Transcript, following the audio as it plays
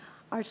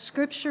Our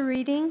scripture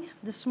reading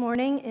this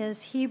morning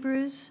is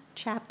Hebrews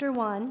chapter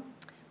 1,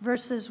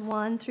 verses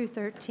 1 through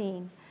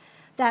 13.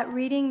 That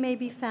reading may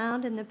be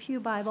found in the Pew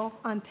Bible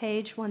on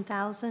page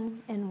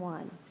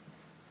 1001.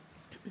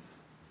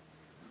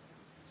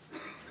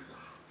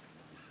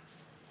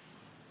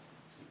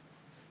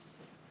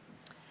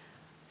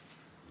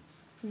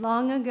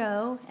 Long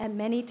ago, at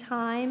many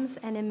times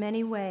and in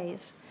many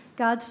ways,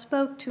 God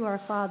spoke to our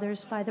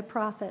fathers by the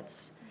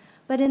prophets.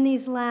 But in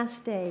these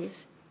last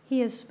days, He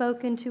has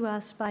spoken to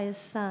us by His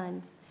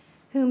Son,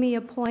 whom He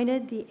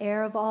appointed the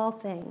heir of all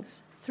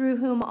things, through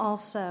whom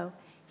also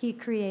He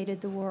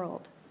created the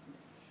world.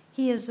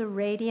 He is the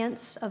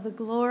radiance of the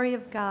glory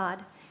of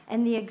God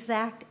and the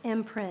exact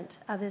imprint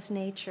of His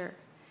nature,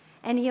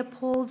 and He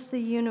upholds the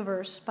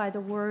universe by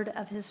the word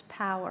of His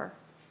power.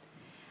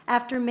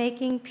 After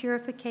making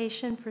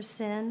purification for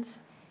sins,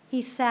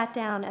 He sat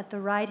down at the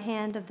right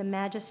hand of the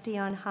Majesty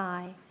on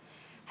high,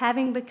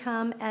 having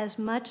become as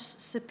much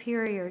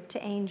superior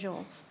to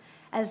angels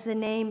as the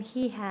name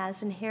He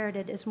has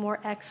inherited is more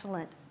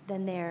excellent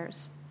than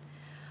theirs.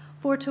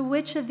 For to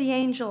which of the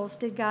angels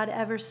did God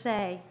ever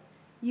say,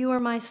 "You are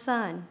my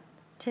son,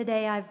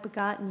 today I've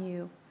begotten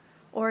you"?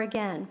 Or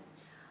again,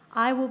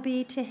 "I will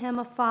be to him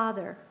a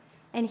father,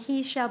 and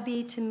he shall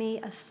be to me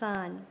a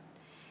son"?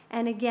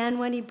 And again,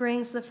 when He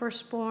brings the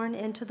firstborn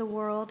into the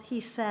world, He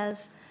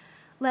says,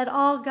 "Let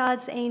all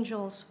God's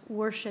angels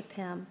worship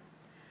Him."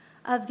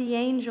 Of the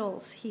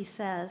angels, He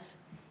says,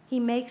 He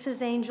makes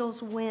His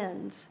angels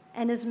winds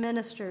and His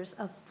ministers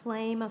a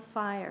flame of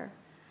fire.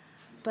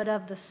 But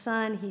of the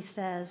Son, He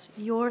says,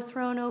 "Your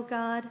throne, O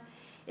God,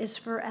 is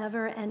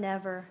forever and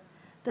ever.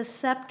 The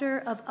scepter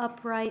of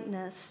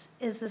uprightness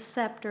is the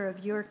scepter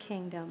of your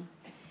kingdom.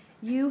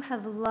 You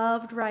have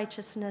loved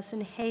righteousness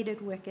and hated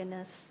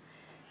wickedness.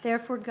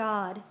 Therefore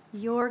God,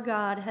 your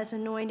God, has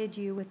anointed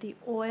you with the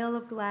oil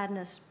of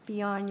gladness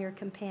beyond your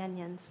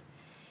companions.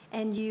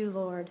 And you,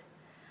 Lord,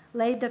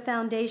 laid the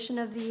foundation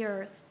of the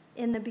earth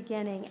in the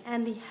beginning,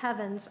 and the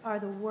heavens are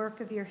the work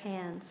of your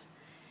hands.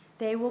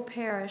 They will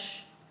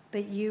perish,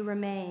 but you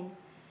remain.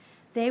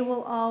 They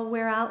will all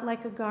wear out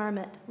like a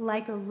garment.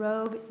 Like a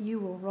robe, you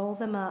will roll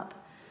them up.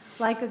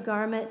 Like a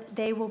garment,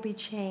 they will be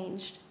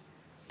changed.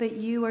 But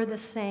you are the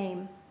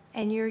same,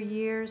 and your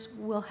years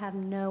will have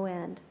no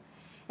end.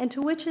 And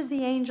to which of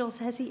the angels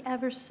has He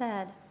ever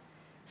said,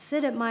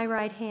 "Sit at my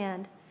right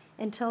hand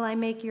until I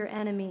make your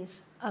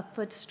enemies a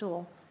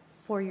footstool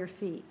for your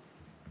feet"?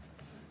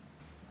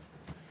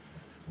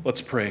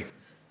 Let's pray.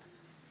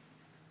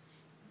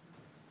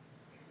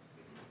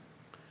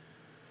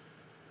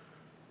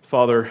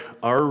 Father,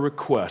 our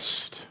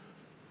request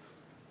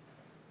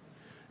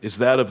is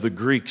that of the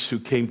Greeks who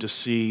came to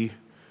see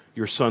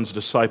your Son's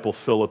disciple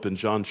Philip in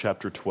John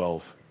chapter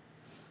 12.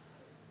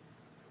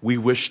 We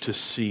wish to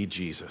see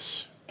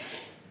Jesus.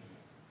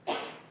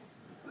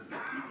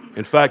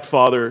 In fact,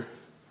 Father,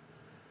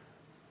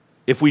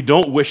 if we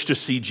don't wish to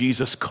see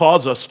Jesus,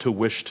 cause us to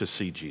wish to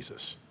see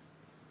Jesus.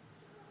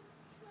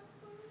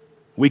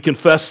 We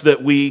confess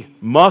that we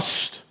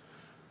must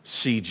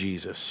see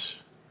Jesus.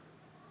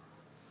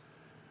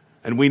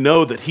 And we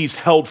know that He's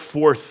held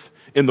forth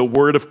in the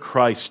word of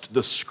Christ,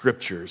 the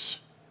Scriptures.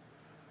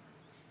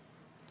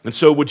 And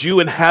so would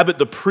you inhabit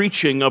the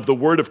preaching of the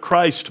word of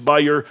Christ by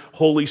your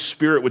Holy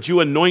Spirit? Would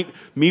you anoint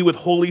me with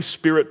Holy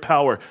Spirit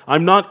power?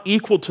 I'm not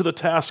equal to the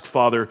task,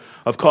 Father,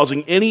 of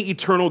causing any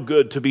eternal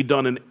good to be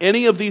done in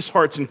any of these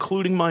hearts,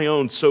 including my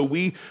own. So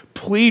we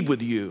plead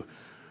with you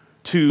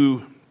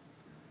to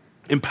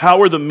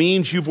empower the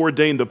means you've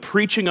ordained, the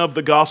preaching of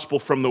the gospel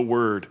from the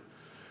word,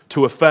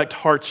 to affect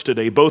hearts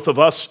today, both of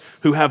us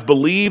who have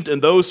believed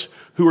and those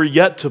who are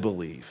yet to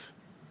believe.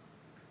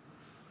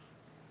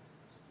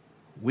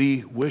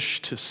 We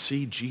wish to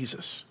see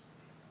Jesus,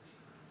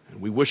 and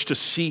we wish to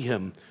see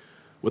Him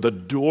with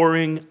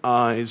adoring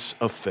eyes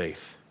of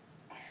faith.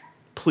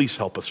 Please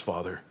help us,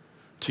 Father,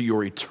 to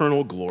your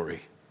eternal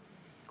glory.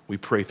 We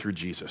pray through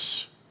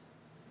Jesus.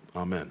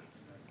 Amen.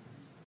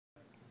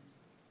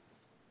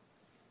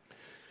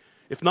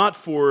 If not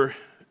for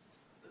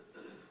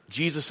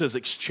Jesus'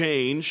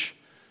 exchange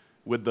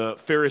with the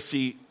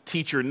Pharisee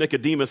teacher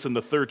Nicodemus in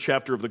the 3rd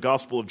chapter of the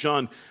Gospel of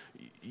John,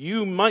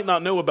 you might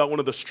not know about one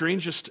of the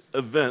strangest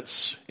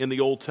events in the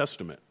Old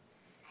Testament.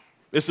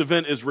 This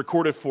event is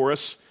recorded for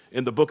us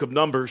in the book of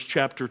Numbers,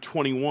 chapter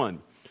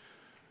 21.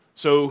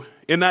 So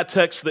in that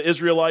text, the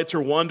Israelites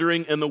are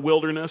wandering in the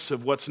wilderness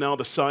of what's now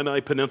the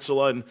Sinai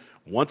Peninsula, and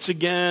once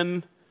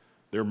again,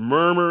 they're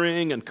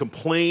murmuring and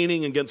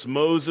complaining against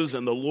Moses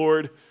and the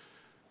Lord.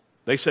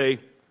 They say,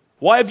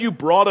 "Why have you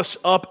brought us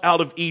up out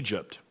of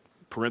Egypt?"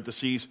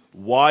 Parentheses,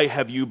 "Why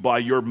have you by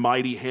your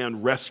mighty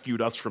hand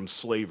rescued us from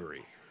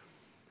slavery?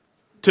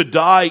 To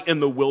die in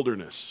the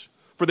wilderness.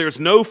 For there's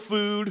no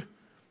food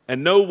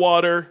and no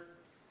water,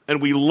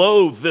 and we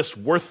loathe this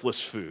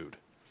worthless food."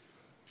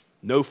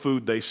 No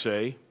food, they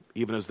say,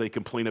 even as they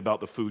complain about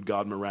the food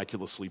God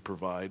miraculously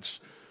provides.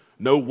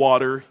 No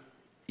water,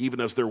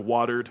 even as they're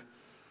watered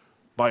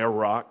by a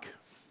rock.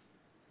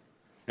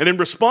 And in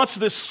response to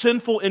this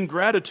sinful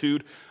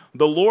ingratitude,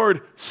 the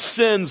Lord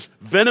sends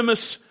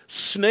venomous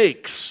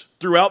snakes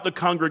throughout the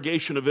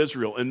congregation of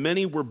Israel, and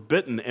many were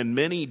bitten and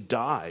many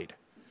died.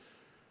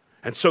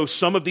 And so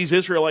some of these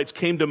Israelites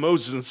came to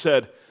Moses and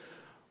said,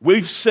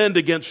 "We've sinned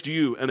against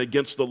you and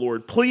against the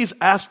Lord. Please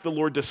ask the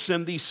Lord to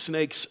send these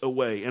snakes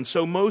away." And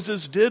so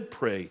Moses did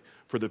pray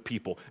for the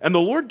people. And the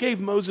Lord gave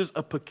Moses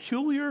a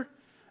peculiar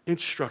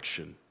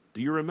instruction.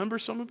 Do you remember,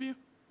 some of you?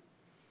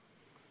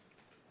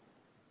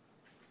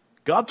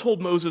 God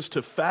told Moses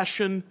to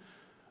fashion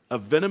a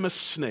venomous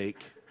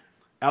snake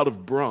out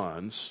of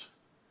bronze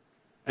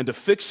and to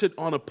fix it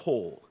on a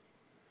pole,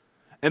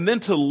 and then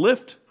to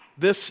lift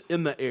this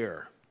in the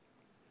air.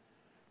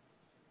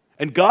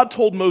 And God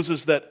told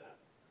Moses that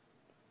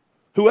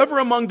whoever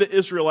among the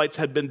Israelites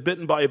had been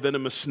bitten by a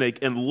venomous snake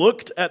and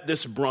looked at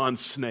this bronze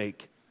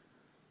snake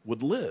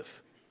would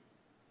live.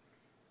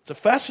 It's a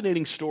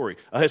fascinating story,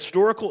 a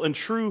historical and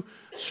true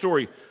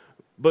story.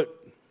 But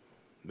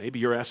maybe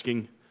you're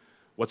asking,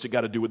 what's it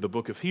got to do with the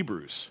book of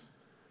Hebrews?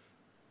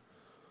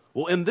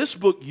 Well, in this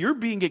book, you're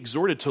being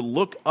exhorted to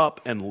look up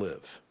and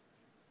live.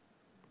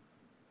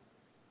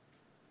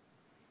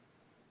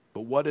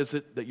 But what is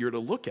it that you're to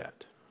look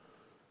at?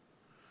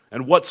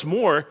 And what's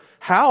more,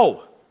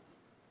 how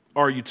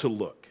are you to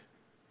look?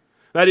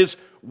 That is,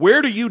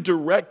 where do you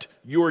direct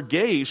your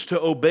gaze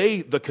to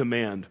obey the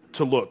command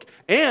to look?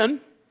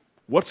 And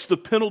what's the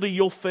penalty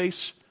you'll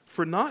face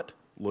for not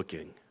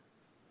looking?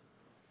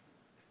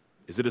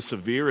 Is it as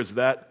severe as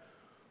that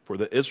for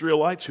the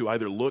Israelites who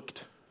either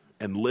looked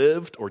and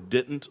lived or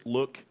didn't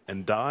look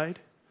and died?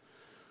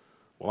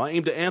 Well, I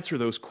aim to answer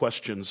those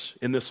questions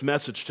in this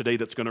message today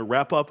that's going to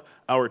wrap up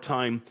our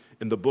time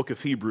in the book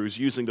of Hebrews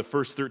using the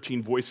first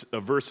 13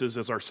 verses,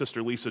 as our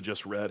sister Lisa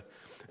just read,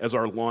 as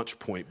our launch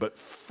point. But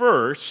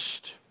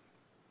first,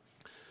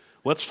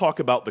 let's talk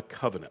about the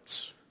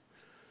covenants.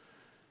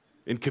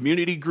 In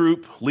community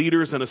group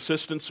leaders and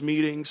assistants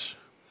meetings,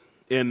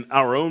 in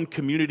our own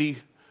community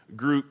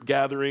group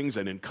gatherings,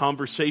 and in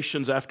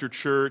conversations after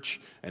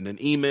church, and in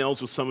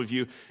emails with some of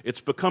you,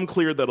 it's become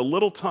clear that a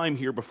little time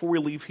here before we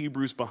leave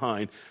Hebrews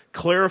behind,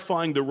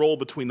 clarifying the role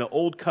between the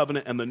old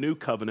covenant and the new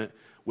covenant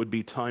would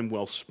be time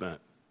well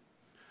spent.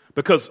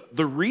 Because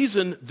the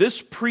reason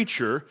this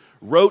preacher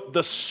wrote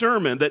the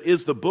sermon that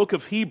is the book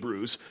of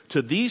Hebrews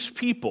to these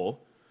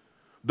people,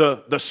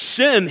 the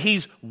sin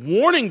he's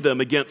warning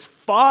them against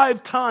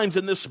 5 times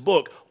in this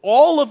book,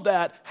 all of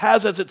that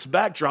has as its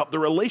backdrop the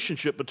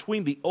relationship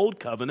between the old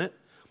covenant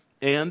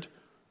and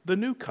the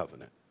new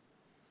covenant.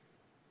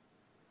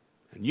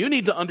 And you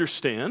need to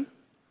understand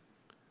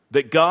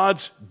that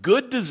God's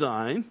good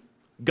design,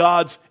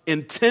 God's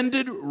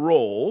intended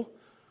role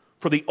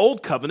for the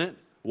old covenant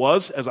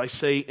was, as I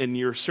say in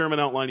your sermon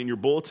outline in your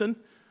bulletin,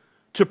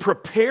 to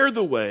prepare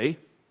the way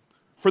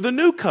for the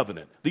new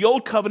covenant. The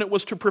old covenant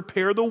was to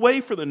prepare the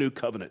way for the new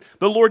covenant.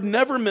 The Lord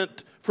never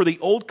meant for the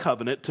old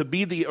covenant to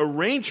be the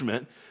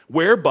arrangement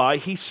whereby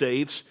he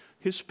saves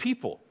his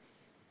people.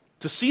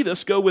 To see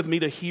this, go with me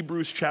to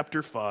Hebrews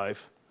chapter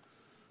 5,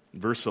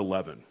 verse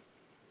 11.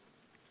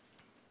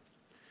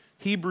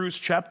 Hebrews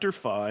chapter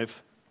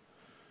 5,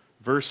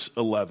 verse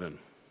 11.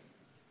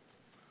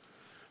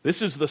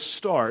 This is the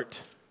start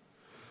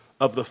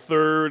of the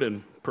third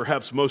and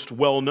perhaps most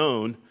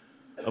well-known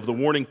of the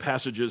warning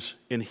passages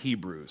in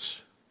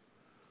Hebrews.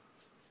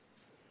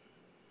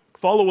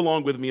 Follow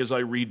along with me as I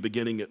read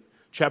beginning at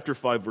chapter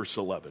 5, verse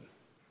 11.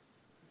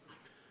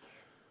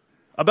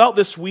 About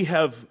this we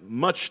have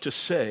much to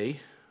say,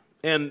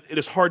 and it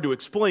is hard to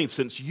explain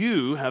since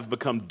you have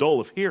become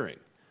dull of hearing.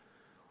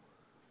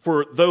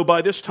 For though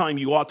by this time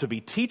you ought to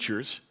be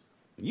teachers,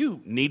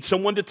 you need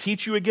someone to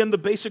teach you again the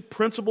basic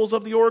principles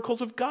of the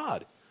oracles of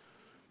God.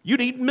 You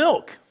need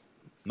milk,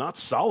 not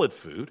solid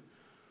food.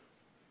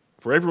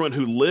 For everyone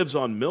who lives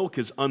on milk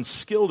is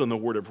unskilled in the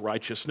word of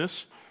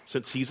righteousness,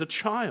 since he's a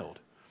child.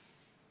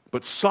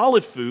 But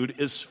solid food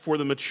is for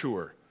the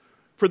mature,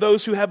 for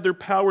those who have their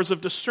powers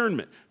of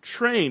discernment,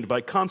 trained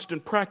by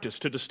constant practice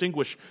to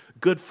distinguish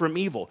good from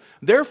evil.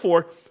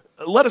 Therefore,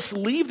 let us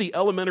leave the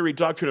elementary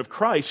doctrine of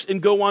Christ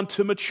and go on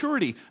to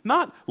maturity,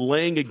 not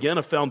laying again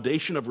a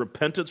foundation of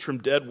repentance from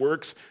dead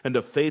works and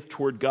of faith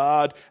toward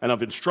God and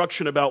of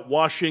instruction about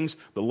washings,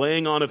 the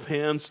laying on of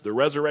hands, the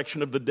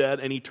resurrection of the dead,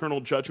 and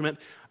eternal judgment.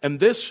 And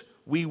this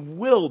we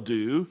will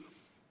do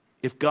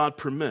if God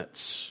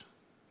permits.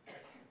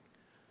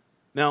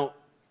 Now,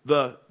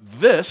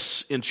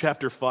 this in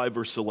chapter 5,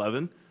 verse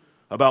 11,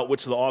 about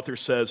which the author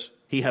says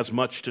he has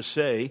much to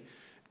say,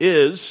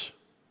 is,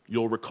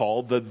 you'll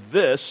recall,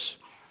 this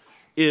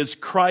is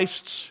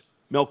Christ's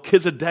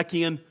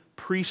Melchizedekian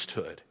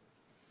priesthood.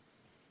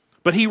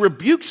 But he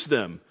rebukes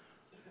them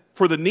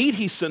for the need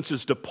he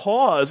senses to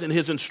pause in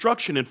his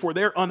instruction and for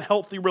their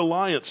unhealthy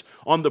reliance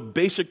on the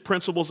basic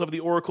principles of the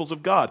oracles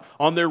of God,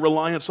 on their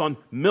reliance on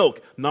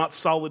milk, not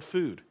solid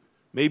food.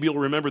 Maybe you'll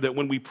remember that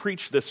when we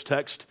preach this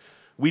text,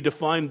 we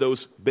define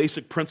those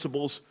basic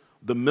principles,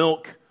 the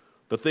milk,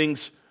 the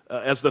things,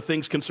 as the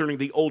things concerning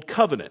the old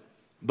covenant,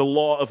 the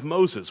law of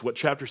Moses, what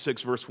chapter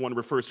 6, verse 1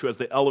 refers to as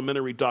the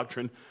elementary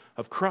doctrine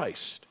of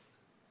Christ.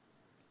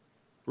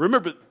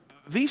 Remember,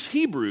 these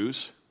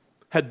Hebrews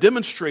had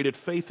demonstrated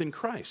faith in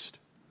Christ.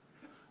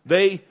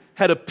 They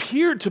had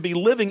appeared to be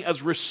living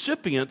as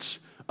recipients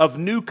of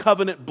new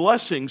covenant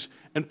blessings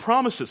and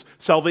promises.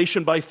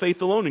 Salvation by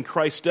faith alone in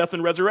Christ's death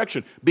and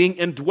resurrection, being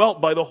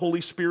indwelt by the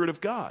Holy Spirit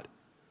of God.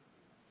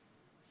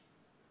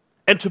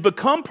 And to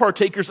become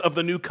partakers of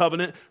the new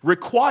covenant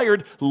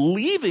required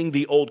leaving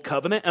the old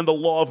covenant and the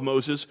law of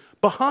Moses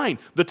behind.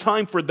 The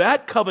time for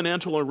that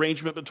covenantal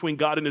arrangement between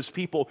God and his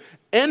people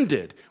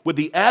ended with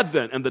the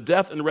advent and the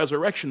death and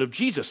resurrection of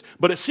Jesus.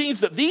 But it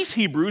seems that these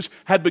Hebrews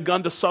had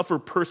begun to suffer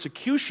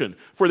persecution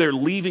for their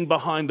leaving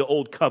behind the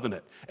old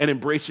covenant and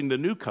embracing the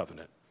new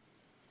covenant.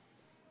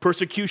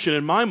 Persecution,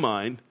 in my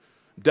mind,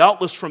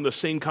 doubtless from the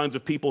same kinds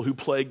of people who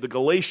plagued the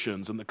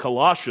Galatians and the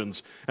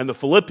Colossians and the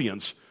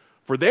Philippians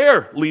for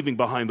their leaving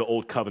behind the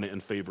old covenant in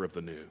favor of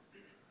the new.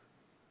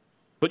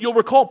 But you'll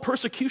recall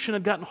persecution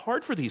had gotten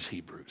hard for these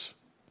Hebrews.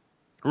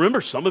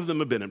 Remember, some of them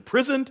had been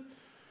imprisoned.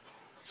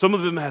 Some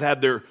of them had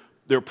had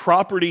their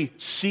property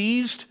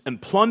seized and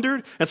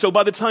plundered. And so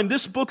by the time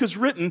this book is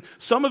written,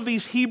 some of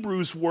these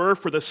Hebrews were,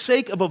 for the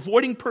sake of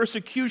avoiding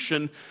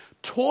persecution,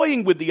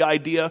 toying with the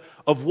idea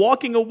of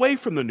walking away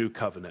from the new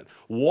covenant,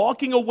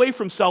 walking away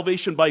from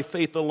salvation by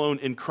faith alone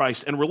in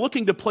Christ, and were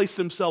looking to place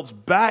themselves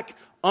back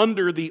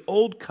under the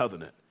old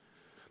covenant.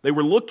 They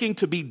were looking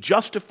to be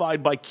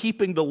justified by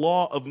keeping the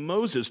law of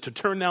Moses, to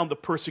turn down the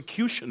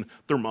persecution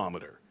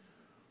thermometer.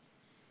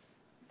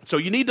 So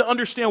you need to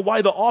understand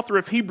why the author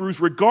of Hebrews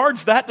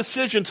regards that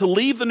decision to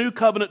leave the new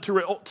covenant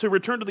to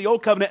return to the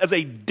old covenant as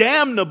a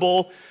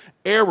damnable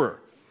error.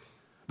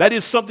 That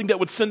is something that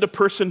would send a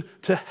person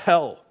to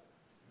hell.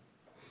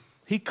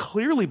 He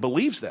clearly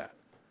believes that.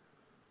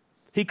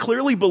 He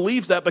clearly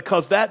believes that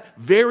because that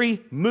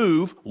very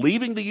move,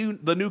 leaving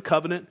the new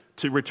covenant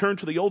to return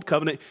to the old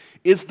covenant,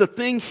 is the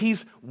thing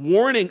he's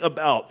warning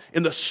about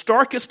in the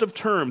starkest of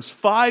terms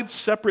 5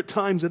 separate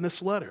times in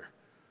this letter.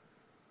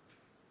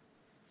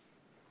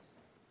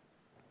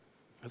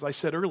 As I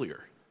said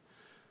earlier,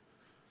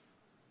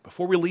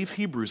 before we leave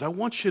Hebrews, I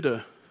want you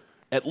to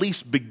at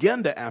least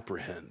begin to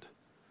apprehend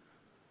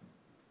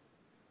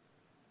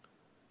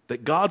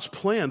that God's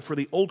plan for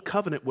the old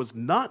covenant was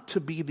not to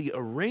be the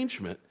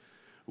arrangement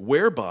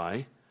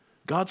whereby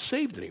God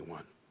saved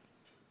anyone.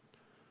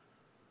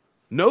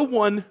 No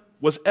one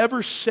was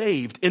ever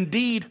saved,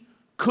 indeed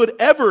could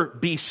ever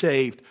be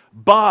saved,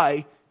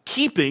 by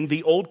keeping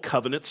the old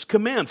covenant's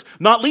commands.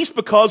 Not least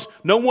because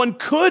no one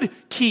could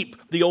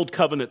keep the old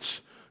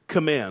covenant's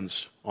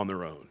commands on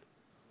their own.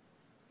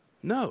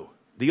 No,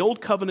 the old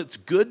covenant's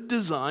good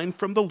design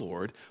from the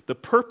Lord, the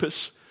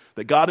purpose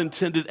that God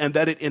intended and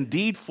that it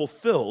indeed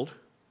fulfilled,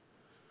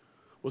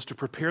 was to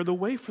prepare the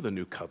way for the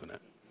new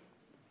covenant.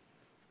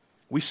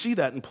 We see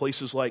that in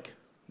places like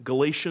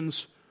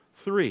Galatians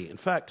 3. In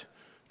fact,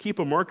 keep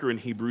a marker in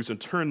Hebrews and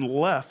turn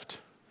left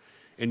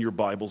in your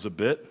Bibles a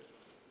bit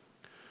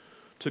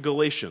to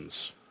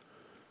Galatians.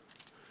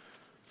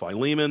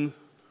 Philemon,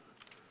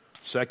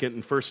 2nd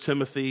and 1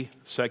 Timothy,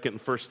 2nd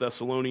and 1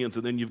 Thessalonians,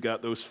 and then you've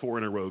got those 4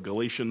 in a row: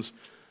 Galatians,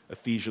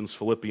 Ephesians,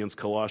 Philippians,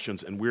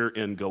 Colossians, and we're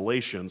in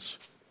Galatians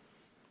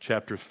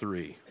chapter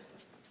 3.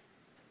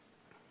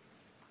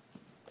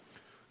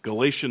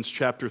 Galatians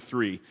chapter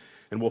 3.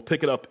 And we'll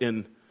pick it up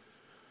in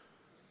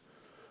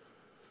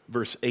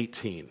verse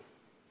 18.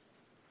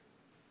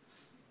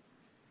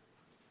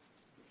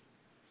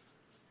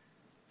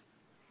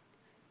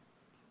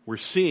 We're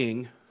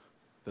seeing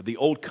that the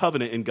old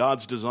covenant in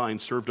God's design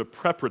served a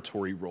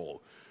preparatory role.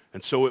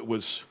 And so it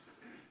was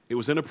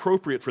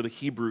inappropriate for the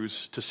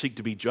Hebrews to seek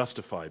to be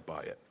justified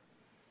by it.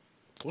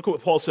 Look at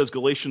what Paul says,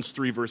 Galatians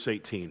 3, verse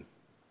 18.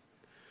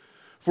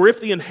 For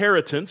if the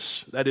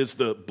inheritance, that is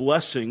the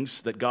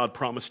blessings that God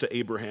promised to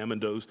Abraham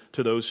and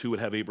to those who would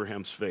have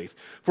Abraham's faith,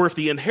 for if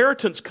the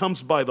inheritance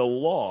comes by the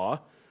law,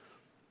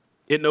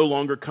 it no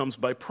longer comes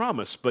by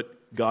promise,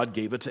 but God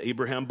gave it to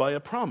Abraham by a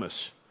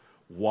promise.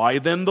 Why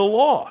then the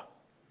law?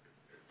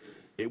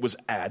 It was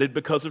added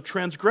because of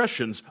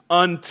transgressions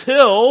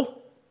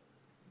until,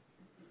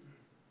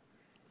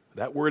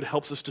 that word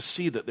helps us to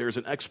see that there's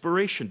an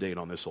expiration date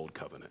on this old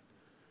covenant.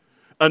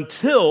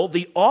 Until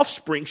the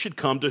offspring should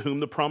come to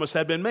whom the promise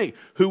had been made.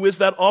 Who is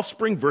that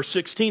offspring? Verse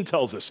 16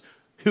 tells us.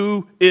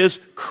 Who is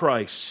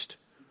Christ?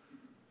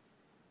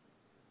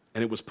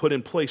 And it was put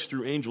in place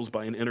through angels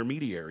by an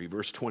intermediary.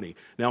 Verse 20.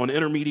 Now an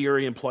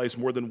intermediary implies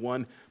more than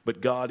one, but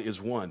God is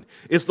one.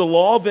 Is the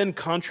law then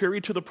contrary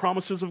to the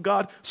promises of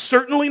God?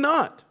 Certainly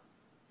not.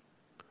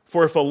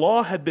 For if a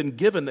law had been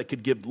given that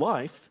could give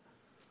life,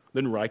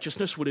 then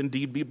righteousness would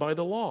indeed be by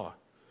the law.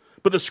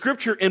 But the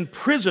Scripture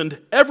imprisoned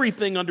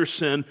everything under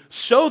sin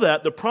so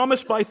that the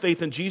promise by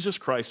faith in Jesus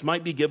Christ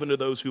might be given to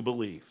those who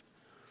believe.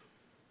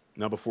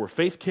 Now before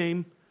faith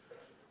came,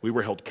 we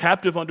were held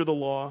captive under the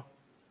law,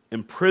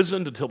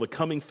 imprisoned until the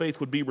coming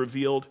faith would be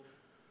revealed.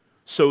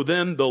 So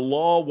then the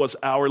law was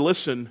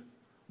the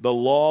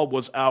law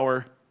was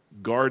our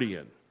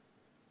guardian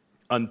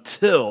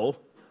until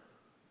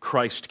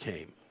Christ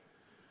came,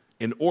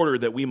 in order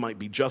that we might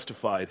be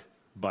justified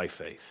by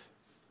faith.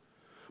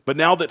 But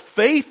now that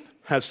faith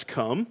has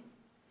come,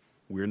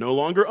 We are no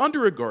longer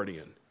under a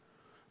guardian.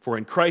 For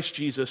in Christ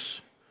Jesus,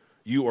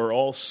 you are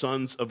all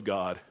sons of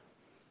God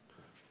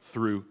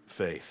through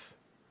faith.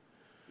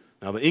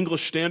 Now, the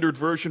English Standard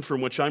Version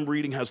from which I'm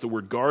reading has the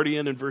word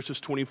guardian in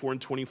verses 24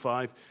 and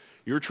 25.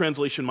 Your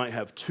translation might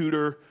have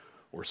tutor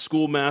or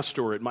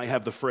schoolmaster, or it might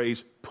have the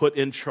phrase put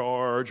in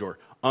charge or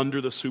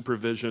under the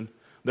supervision.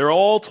 They're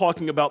all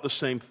talking about the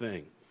same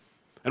thing.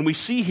 And we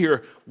see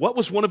here what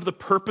was one of the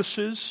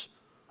purposes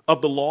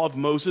of the law of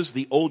Moses,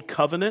 the Old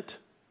Covenant,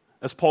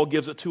 as Paul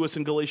gives it to us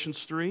in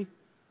Galatians 3.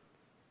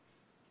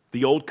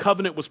 The Old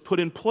Covenant was put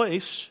in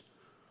place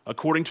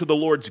according to the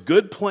Lord's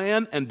good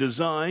plan and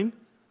design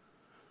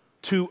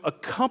to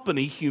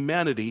accompany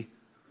humanity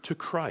to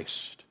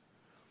Christ.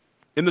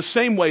 In the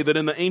same way that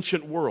in the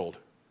ancient world,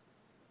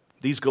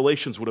 these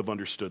Galatians would have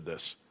understood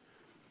this.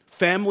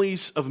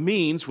 Families of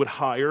means would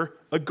hire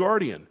a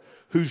guardian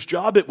whose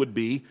job it would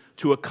be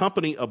to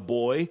accompany a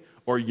boy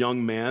or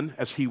young man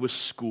as he was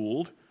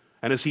schooled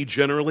and as he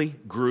generally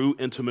grew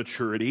into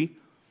maturity,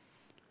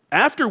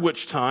 after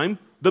which time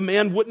the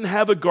man wouldn't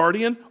have a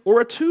guardian or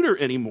a tutor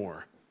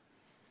anymore.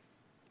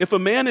 If a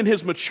man in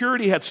his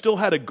maturity had still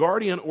had a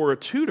guardian or a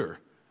tutor,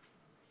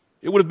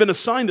 it would have been a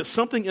sign that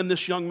something in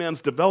this young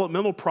man's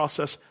developmental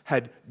process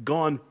had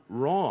gone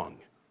wrong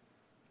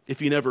if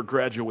he never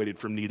graduated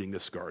from needing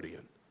this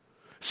guardian.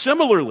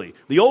 Similarly,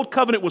 the Old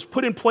Covenant was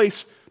put in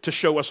place to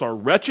show us our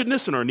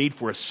wretchedness and our need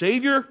for a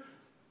Savior.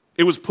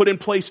 It was put in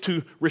place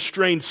to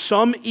restrain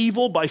some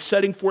evil by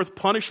setting forth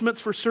punishments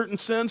for certain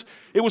sins.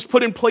 It was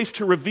put in place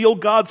to reveal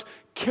God's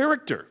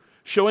character,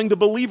 showing the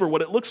believer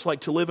what it looks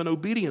like to live in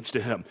obedience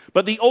to Him.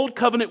 But the Old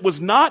Covenant was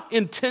not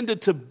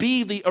intended to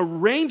be the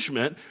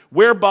arrangement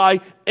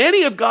whereby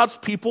any of God's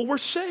people were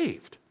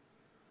saved.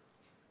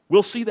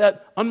 We'll see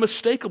that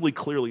unmistakably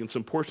clearly in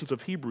some portions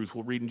of Hebrews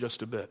we'll read in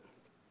just a bit.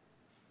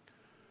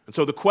 And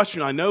so the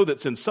question I know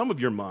that's in some of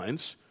your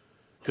minds,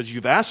 because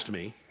you've asked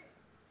me,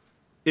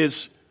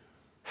 is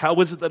how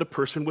is it that a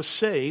person was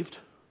saved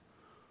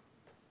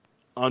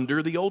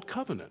under the Old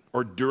Covenant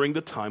or during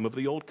the time of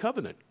the Old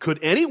Covenant? Could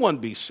anyone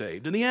be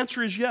saved? And the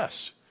answer is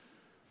yes.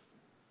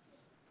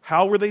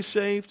 How were they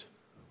saved?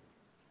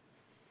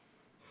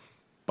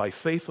 By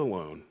faith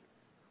alone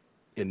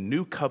in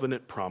new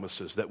covenant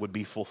promises that would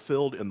be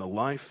fulfilled in the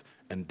life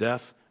and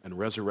death and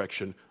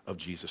resurrection of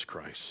Jesus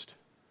Christ.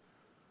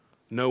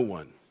 No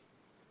one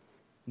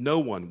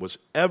was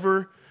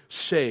ever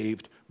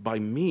saved by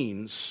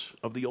means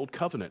of the Old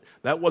Covenant.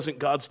 That wasn't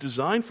God's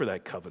design for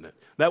that covenant.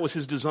 That was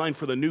His design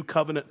for the new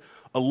covenant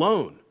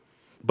alone.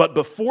 But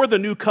before the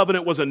new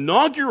covenant was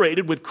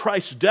inaugurated with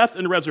Christ's death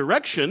and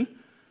resurrection,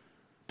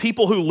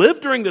 people who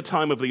lived during the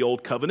time of the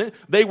Old Covenant,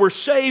 they were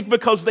saved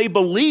because they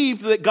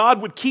believed that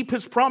God would keep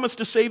His promise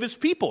to save His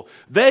people.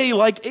 They,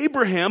 like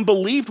Abraham,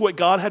 believed what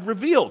God had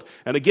revealed.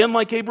 And again,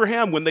 like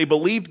Abraham, when they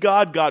believed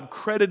God, God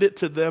credited it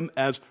to them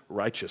as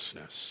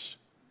righteousness.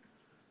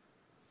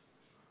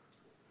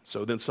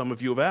 So then some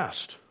of you have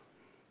asked,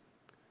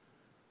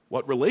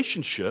 what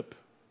relationship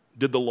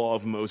did the law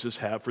of Moses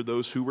have for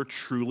those who were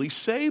truly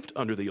saved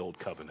under the Old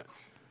Covenant?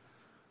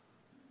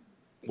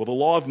 Well, the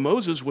law of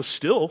Moses was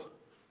still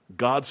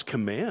God's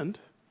command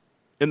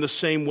in the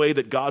same way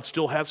that God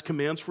still has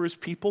commands for His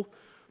people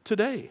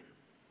today.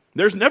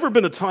 There's never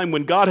been a time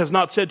when God has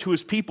not said to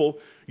His people,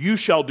 you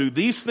shall do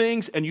these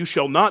things and you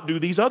shall not do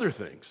these other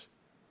things.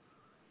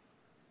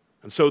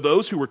 And so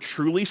those who were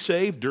truly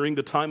saved during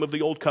the time of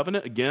the Old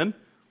Covenant, again,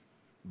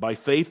 by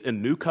faith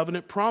in new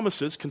covenant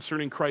promises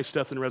concerning Christ's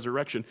death and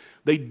resurrection,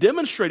 they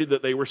demonstrated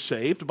that they were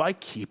saved by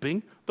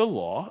keeping the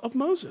law of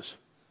Moses.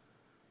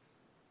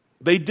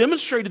 They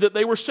demonstrated that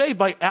they were saved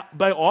by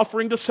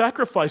offering the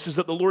sacrifices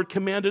that the Lord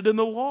commanded in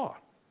the law,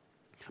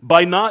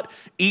 by not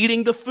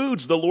eating the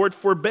foods the Lord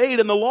forbade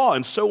in the law,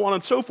 and so on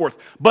and so forth.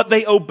 But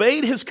they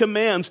obeyed His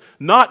commands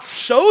not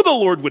so the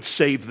Lord would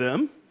save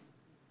them,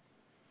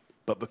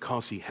 but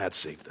because He had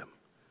saved them.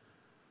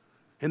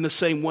 In the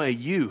same way,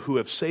 you who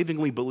have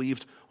savingly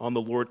believed on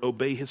the Lord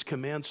obey His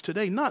commands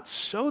today, not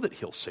so that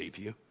He'll save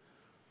you,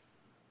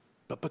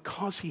 but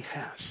because He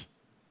has.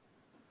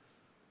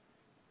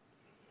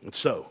 And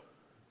so,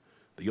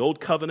 the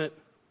Old Covenant,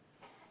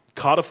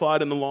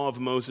 codified in the law of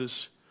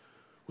Moses,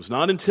 was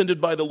not intended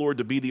by the Lord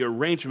to be the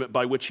arrangement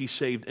by which He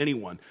saved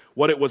anyone.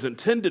 What it was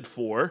intended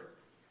for,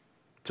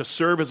 to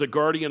serve as a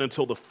guardian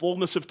until the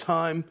fullness of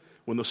time,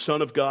 when the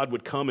Son of God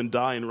would come and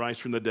die and rise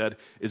from the dead,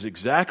 is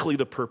exactly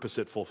the purpose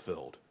it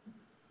fulfilled.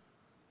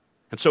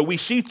 And so we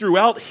see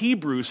throughout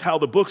Hebrews how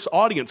the book's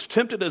audience,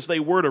 tempted as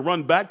they were to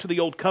run back to the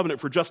Old Covenant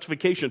for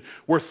justification,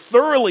 were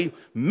thoroughly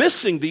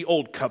missing the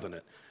Old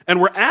Covenant and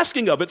were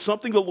asking of it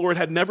something the Lord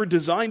had never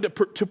designed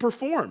to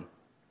perform.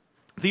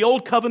 The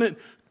Old Covenant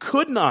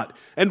could not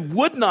and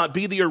would not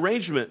be the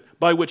arrangement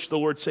by which the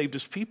Lord saved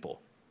His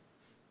people.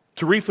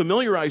 To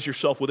refamiliarize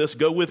yourself with this,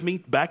 go with me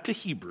back to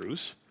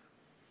Hebrews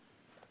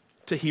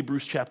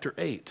chapter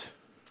 8.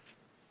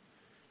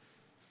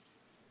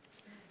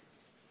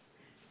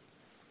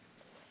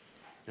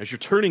 As you're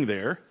turning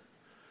there,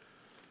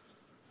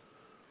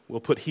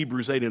 we'll put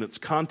Hebrews 8 in its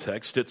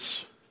context.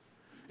 It's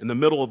in the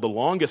middle of the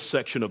longest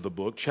section of the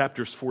book,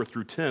 chapters 4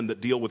 through 10,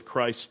 that deal with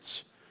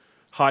Christ's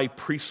high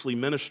priestly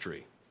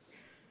ministry.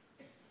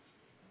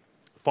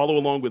 Follow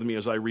along with me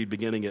as I read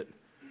beginning at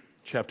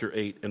chapter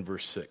 8 and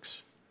verse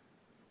 6.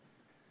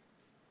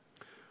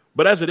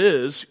 But as it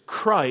is,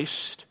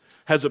 Christ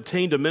has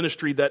obtained a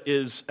ministry that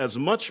is as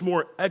much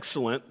more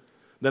excellent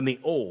than the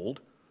old,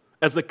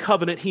 as the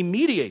covenant he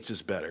mediates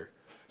is better,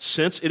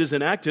 since it is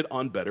enacted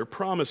on better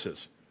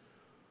promises.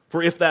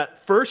 For if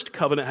that first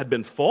covenant had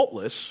been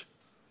faultless,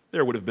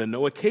 there would have been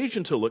no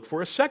occasion to look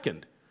for a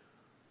second.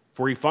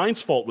 For he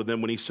finds fault with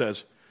them when he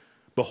says,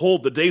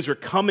 "Behold, the days are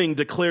coming,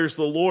 declares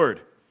the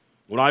Lord,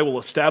 when I will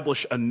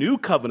establish a new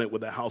covenant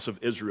with the house of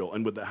Israel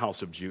and with the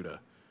house of Judah.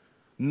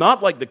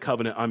 Not like the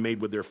covenant I made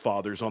with their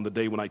fathers on the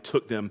day when I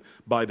took them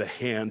by the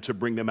hand to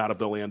bring them out of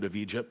the land of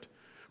Egypt.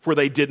 For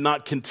they did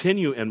not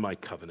continue in my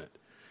covenant.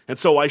 And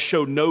so I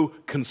showed no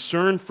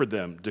concern for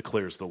them,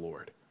 declares the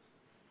Lord.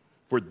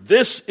 For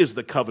this is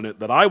the covenant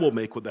that I will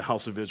make with the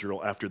house of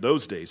Israel after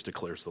those days,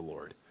 declares the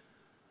Lord.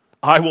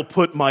 I will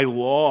put my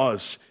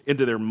laws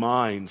into their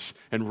minds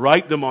and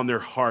write them on their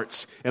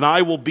hearts, and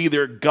I will be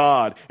their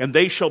God, and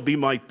they shall be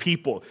my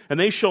people. And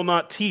they shall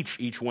not teach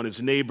each one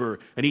his neighbor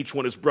and each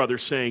one his brother,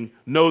 saying,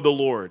 Know the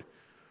Lord.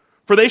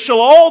 For they shall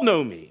all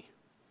know me,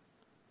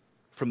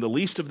 from the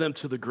least of them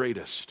to the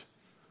greatest.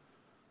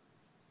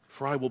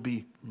 For I will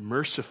be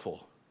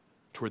merciful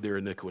toward their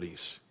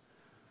iniquities,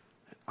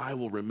 and I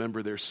will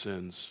remember their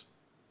sins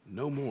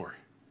no more."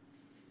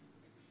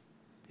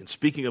 In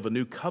speaking of a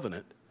new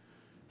covenant,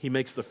 he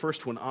makes the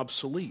first one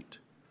obsolete.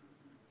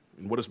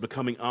 And what is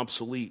becoming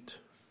obsolete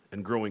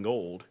and growing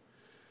old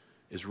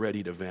is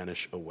ready to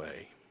vanish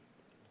away.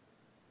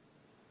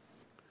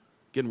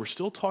 Again, we're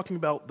still talking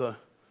about the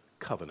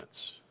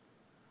covenants.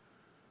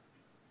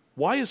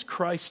 Why is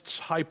Christ's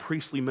high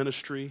priestly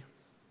ministry,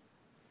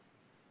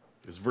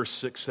 as verse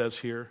 6 says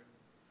here,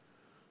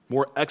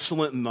 more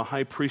excellent than the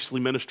high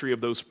priestly ministry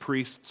of those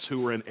priests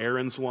who were in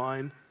Aaron's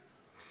line?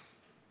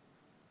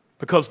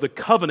 Because the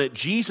covenant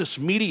Jesus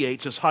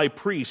mediates as high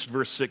priest,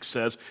 verse 6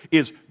 says,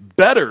 is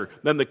better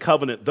than the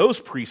covenant those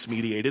priests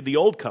mediated, the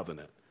old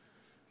covenant.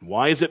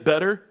 Why is it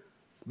better?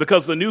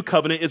 Because the new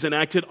covenant is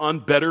enacted on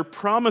better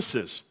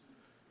promises.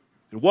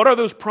 And what are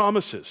those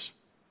promises?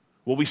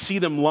 Well, we see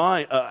them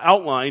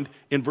outlined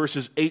in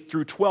verses 8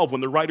 through 12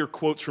 when the writer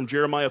quotes from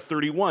Jeremiah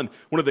 31,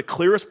 one of the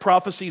clearest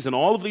prophecies in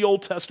all of the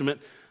Old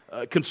Testament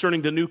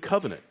concerning the new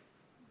covenant.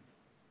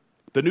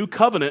 The new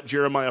covenant,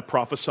 Jeremiah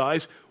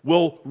prophesies,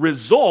 will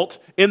result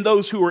in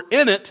those who are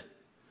in it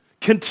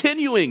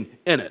continuing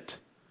in it.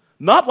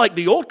 Not like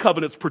the old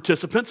covenant's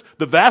participants,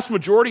 the vast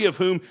majority of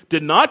whom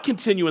did not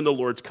continue in the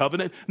Lord's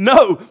covenant.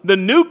 No, the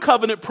new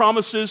covenant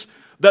promises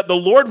that the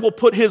Lord will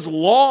put his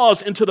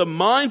laws into the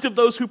minds of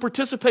those who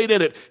participate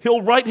in it.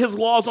 He'll write his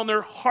laws on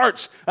their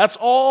hearts. That's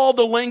all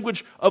the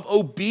language of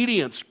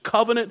obedience.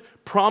 Covenant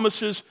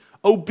promises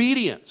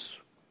obedience.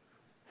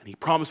 And he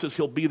promises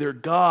he'll be their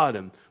God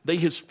and they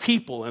his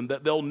people, and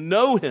that they'll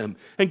know him.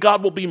 And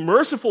God will be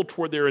merciful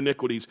toward their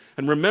iniquities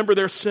and remember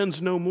their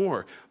sins no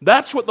more.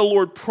 That's what the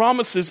Lord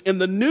promises in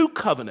the new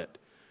covenant.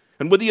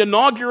 And with the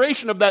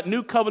inauguration of that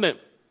new covenant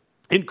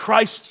in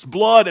Christ's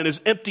blood and his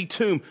empty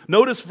tomb,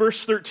 notice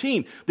verse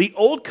 13. The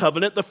old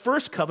covenant, the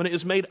first covenant,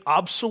 is made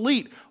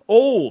obsolete,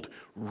 old,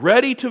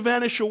 ready to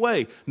vanish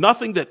away.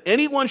 Nothing that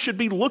anyone should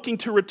be looking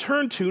to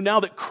return to now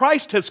that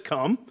Christ has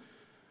come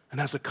and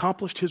has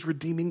accomplished his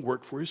redeeming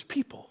work for his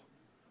people.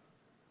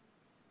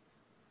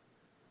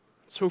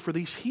 So for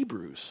these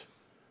Hebrews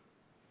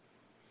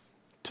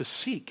to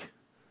seek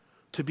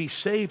to be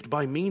saved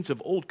by means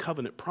of old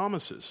covenant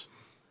promises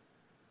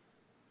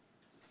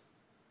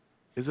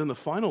is in the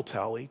final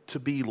tally to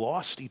be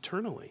lost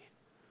eternally.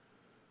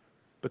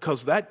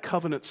 Because that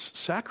covenant's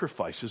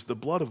sacrifices, the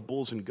blood of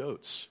bulls and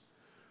goats,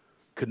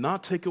 could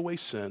not take away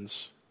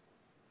sins.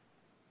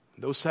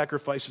 Those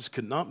sacrifices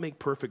could not make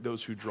perfect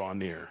those who draw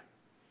near.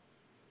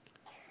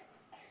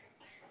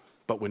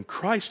 But when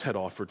Christ had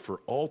offered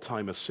for all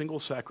time a single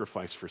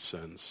sacrifice for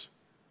sins,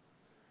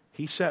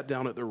 he sat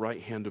down at the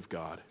right hand of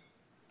God,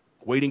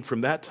 waiting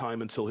from that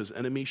time until his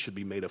enemy should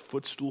be made a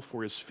footstool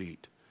for his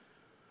feet.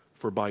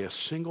 For by a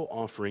single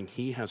offering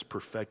he has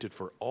perfected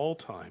for all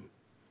time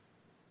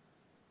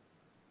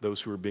those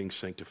who are being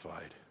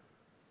sanctified.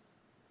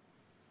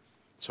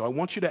 So I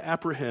want you to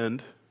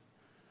apprehend,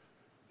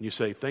 and you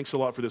say, thanks a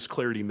lot for this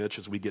clarity, Mitch,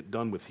 as we get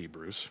done with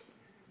Hebrews.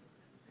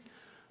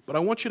 But I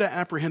want you to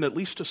apprehend, at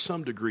least to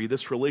some degree,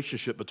 this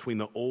relationship between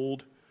the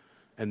old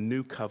and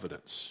new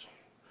covenants.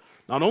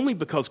 Not only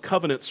because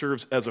covenant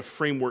serves as a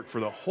framework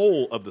for the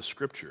whole of the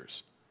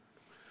scriptures,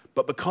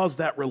 but because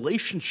that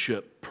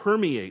relationship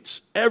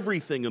permeates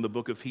everything in the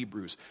book of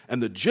Hebrews.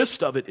 And the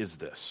gist of it is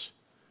this: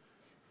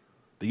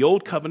 the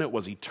old covenant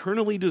was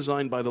eternally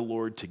designed by the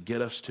Lord to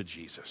get us to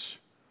Jesus.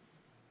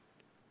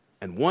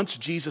 And once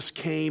Jesus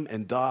came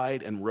and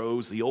died and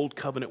rose, the old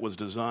covenant was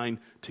designed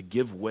to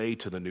give way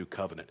to the new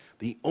covenant.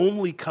 The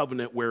only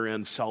covenant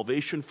wherein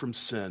salvation from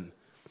sin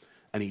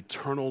and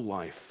eternal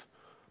life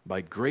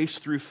by grace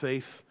through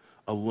faith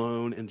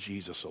alone in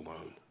Jesus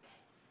alone.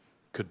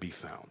 could be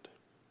found.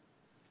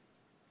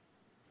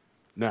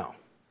 Now,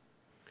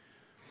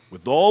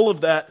 with all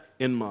of that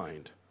in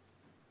mind,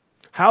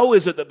 how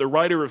is it that the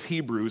writer of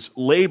Hebrews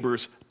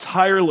labors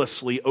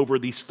tirelessly over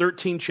these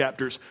 13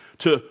 chapters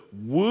to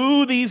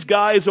woo these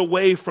guys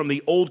away from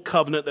the old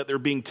covenant that they're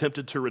being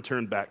tempted to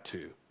return back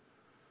to?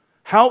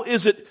 How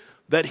is it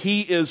that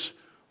he is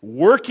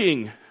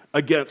working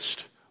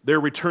against their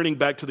returning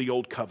back to the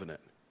old covenant?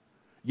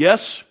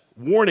 Yes,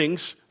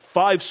 warnings,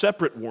 5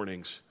 separate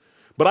warnings.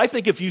 But I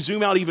think if you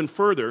zoom out even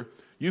further,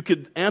 you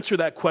could answer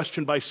that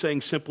question by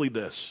saying simply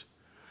this.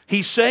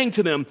 He's saying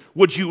to them,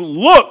 would you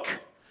look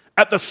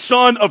at the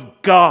Son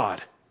of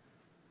God?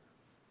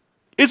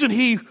 Isn't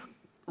he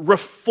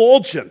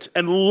refulgent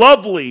and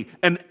lovely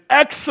and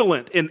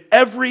excellent in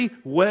every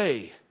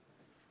way?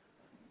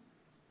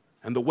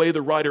 And the way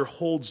the writer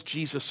holds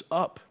Jesus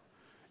up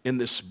in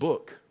this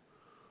book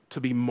to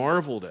be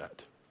marveled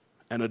at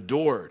and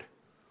adored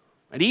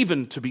and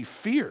even to be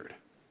feared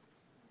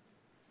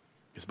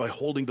is by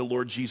holding the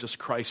Lord Jesus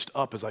Christ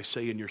up, as I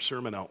say in your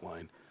sermon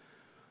outline,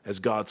 as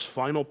God's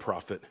final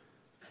prophet,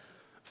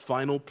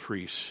 final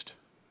priest,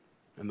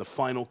 and the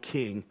final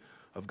king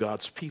of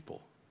God's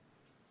people.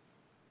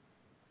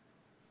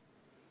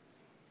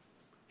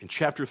 In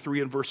chapter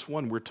 3 and verse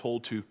 1, we're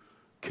told to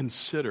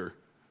consider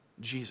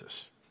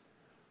Jesus.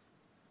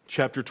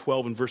 Chapter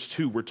 12 and verse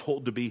 2, we're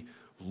told to be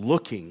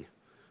looking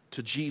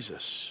to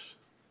Jesus.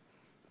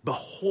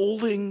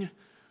 Beholding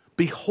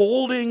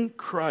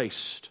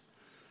Christ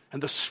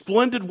and the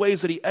splendid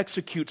ways that he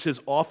executes his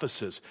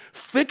offices.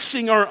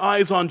 Fixing our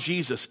eyes on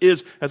Jesus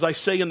is, as I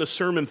say in the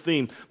sermon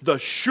theme, the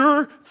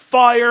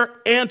surefire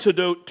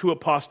antidote to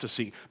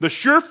apostasy. The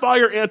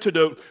surefire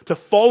antidote to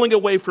falling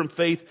away from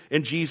faith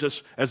in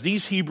Jesus, as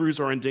these Hebrews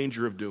are in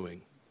danger of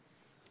doing.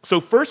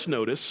 So first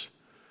notice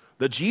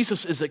that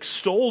Jesus is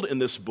extolled in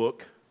this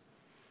book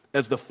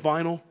as the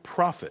final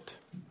prophet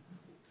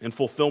in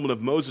fulfillment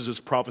of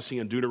Moses' prophecy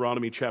in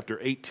Deuteronomy chapter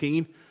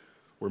 18,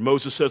 where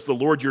Moses says, the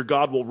Lord your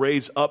God will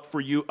raise up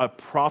for you a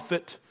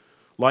prophet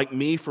like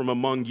me from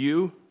among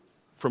you,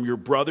 from your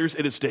brothers.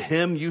 It is to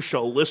him you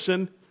shall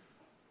listen.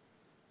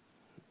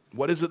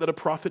 What is it that a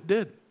prophet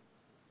did?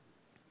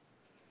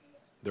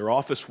 Their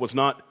office was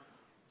not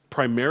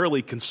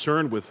primarily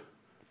concerned with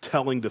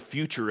telling the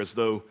future, as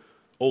though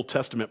Old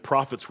Testament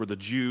prophets were the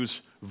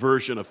Jews'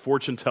 version of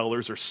fortune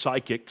tellers or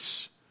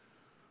psychics.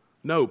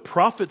 No,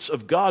 prophets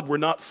of God were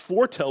not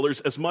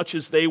foretellers as much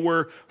as they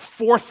were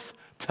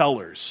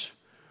forthtellers.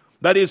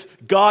 That is,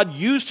 God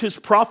used his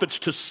prophets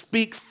to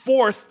speak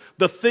forth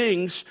the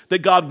things that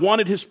God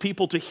wanted his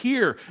people to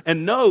hear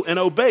and know and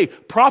obey.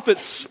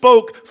 Prophets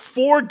spoke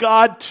for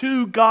God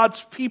to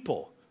God's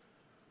people.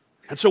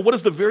 And so what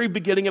does the very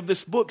beginning of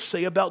this book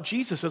say about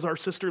Jesus, as our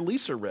sister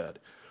Lisa read?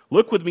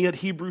 Look with me at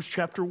Hebrews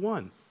chapter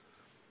 1.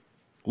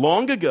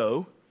 Long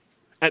ago,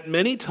 at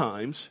many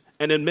times,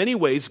 and in many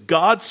ways,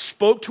 God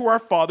spoke to our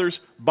fathers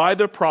by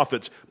the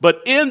prophets.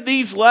 But in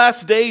these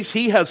last days,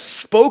 he has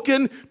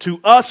spoken to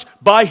us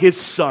by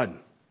his Son.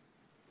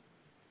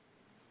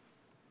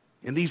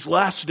 In these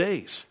last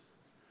days,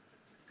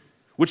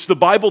 which the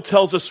Bible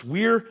tells us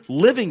we're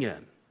living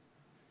in.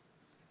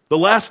 The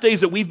last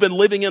days that we've been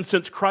living in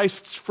since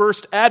Christ's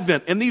first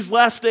advent. In these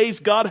last days,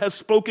 God has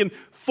spoken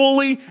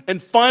fully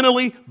and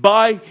finally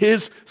by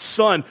his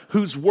Son,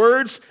 whose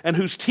words and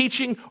whose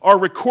teaching are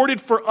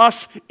recorded for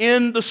us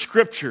in the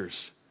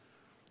Scriptures.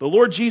 The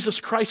Lord Jesus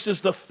Christ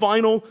is the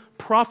final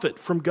prophet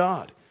from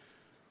God,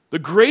 the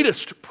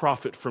greatest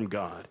prophet from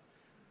God,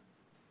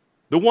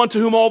 the one to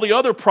whom all the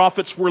other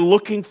prophets were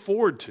looking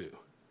forward to.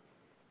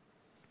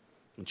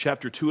 In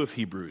chapter 2 of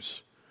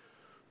Hebrews,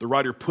 the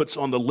writer puts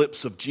on the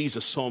lips of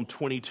Jesus Psalm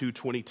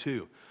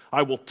 22:22.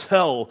 I will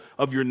tell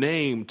of your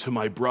name to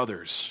my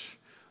brothers.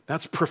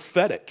 That's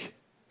prophetic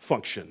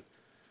function.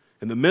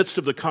 In the midst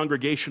of the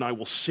congregation, I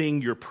will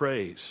sing your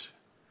praise.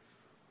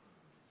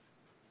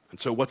 And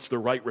so what's the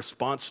right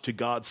response to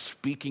God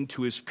speaking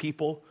to his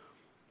people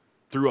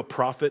through a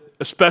prophet,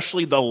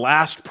 especially the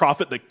last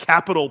prophet, the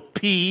capital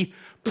P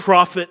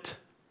prophet?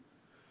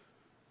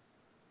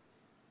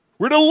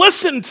 We're to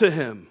listen to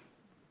him.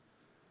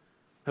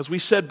 As we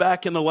said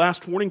back in the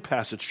last warning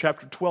passage,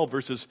 chapter 12,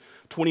 verses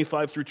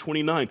 25 through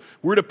 29,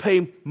 we're to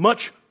pay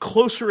much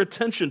closer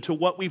attention to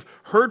what we've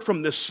heard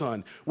from this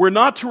Son. We're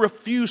not to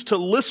refuse to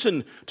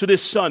listen to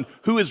this Son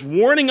who is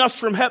warning us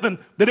from heaven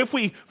that if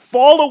we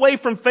fall away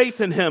from faith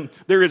in him,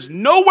 there is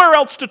nowhere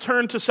else to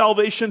turn to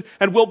salvation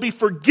and will be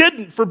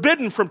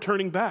forbidden from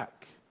turning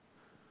back.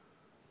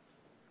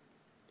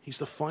 He's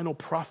the final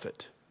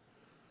prophet.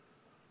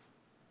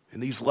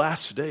 In these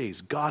last days,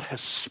 God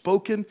has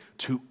spoken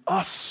to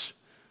us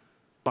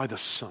by the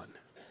Son.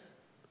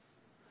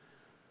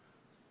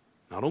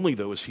 Not only,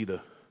 though, is he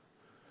the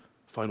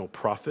final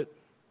prophet,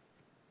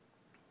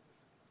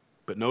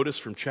 but notice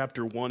from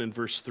chapter 1 and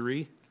verse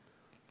 3,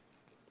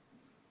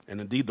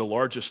 and indeed the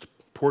largest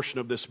portion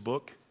of this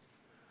book,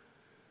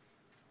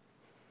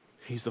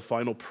 he's the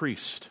final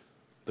priest,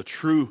 the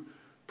true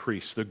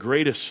priest, the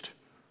greatest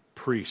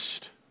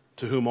priest,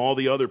 to whom all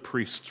the other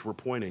priests were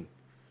pointing.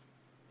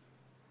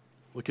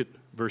 Look at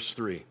Verse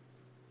 3.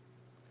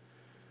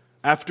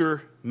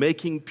 After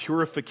making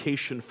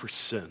purification for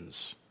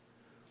sins,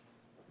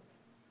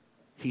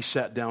 he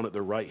sat down at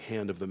the right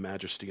hand of the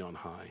Majesty on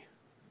high.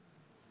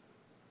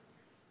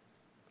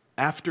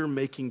 After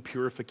making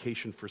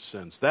purification for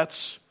sins.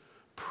 That's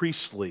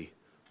priestly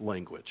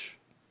language.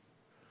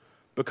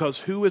 Because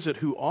who is it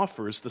who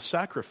offers the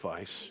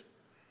sacrifice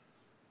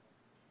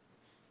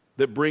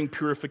that bring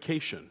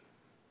purification?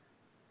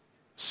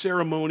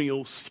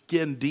 Ceremonial,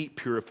 skin-deep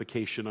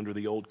purification under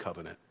the old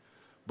covenant,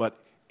 but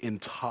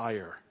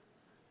entire,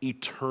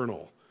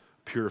 eternal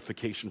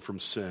purification from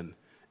sin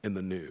in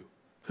the new.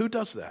 Who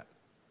does that?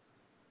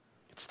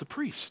 It's the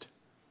priest.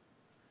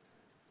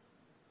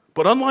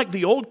 But unlike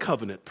the old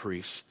covenant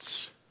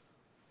priests,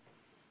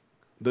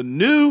 the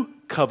new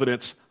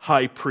covenant's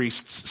high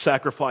priest's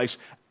sacrifice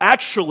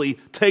actually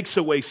takes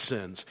away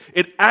sins.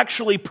 It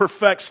actually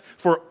perfects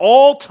for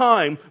all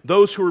time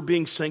those who are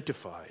being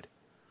sanctified.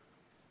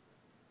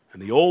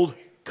 And the old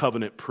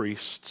covenant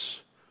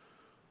priests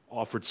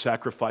offered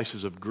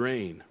sacrifices of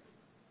grain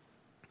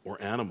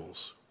or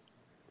animals,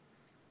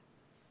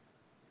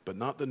 but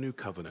not the new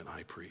covenant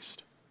high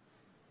priest.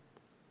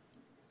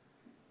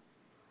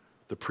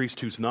 The priest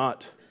who's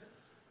not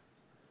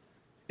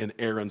in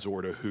Aaron's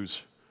order,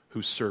 whose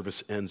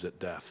service ends at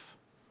death.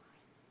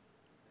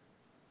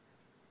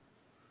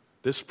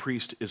 This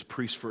priest is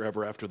priest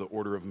forever after the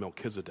order of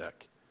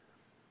Melchizedek.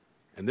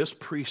 And this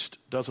priest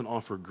doesn't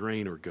offer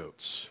grain or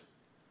goats.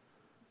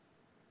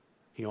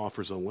 He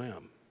offers a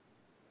lamb.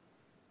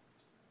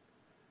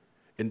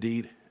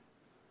 Indeed,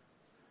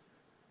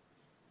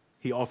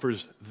 he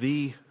offers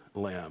the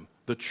lamb,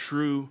 the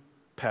true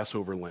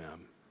Passover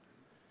lamb.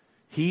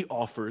 He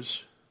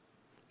offers,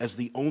 as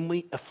the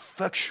only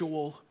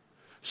effectual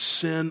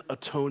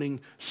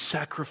sin-atoning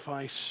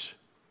sacrifice,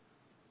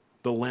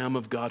 the Lamb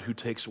of God who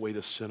takes away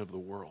the sin of the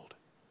world.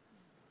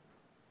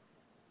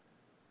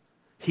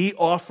 He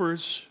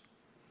offers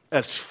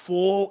as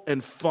full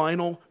and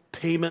final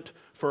payment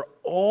for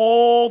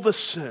all the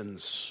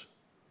sins,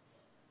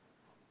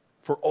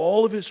 for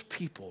all of his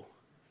people,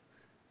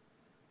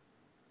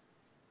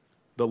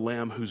 the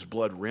Lamb whose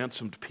blood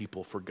ransomed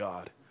people for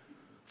God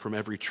from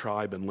every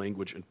tribe and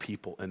language and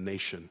people and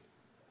nation.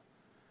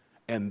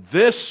 And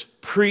this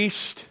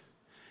priest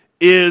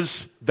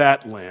is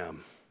that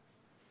Lamb.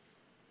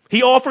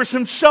 He offers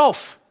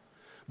himself.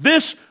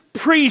 This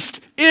priest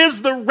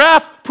is the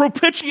wrath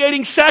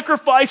propitiating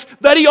sacrifice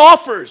that he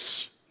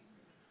offers.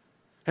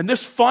 And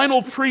this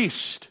final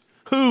priest,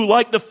 who,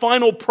 like the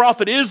final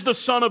prophet, is the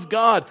Son of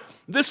God,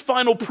 this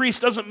final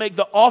priest doesn't make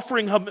the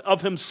offering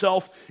of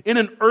himself in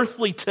an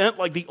earthly tent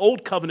like the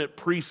old covenant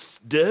priests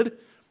did.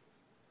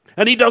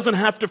 And he doesn't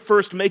have to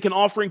first make an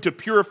offering to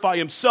purify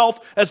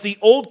himself as the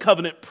old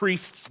covenant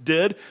priests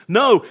did.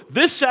 No,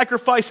 this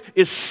sacrifice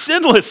is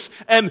sinless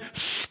and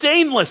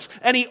stainless.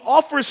 And he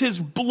offers his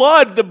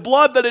blood, the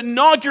blood that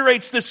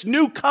inaugurates this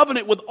new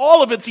covenant with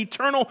all of its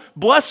eternal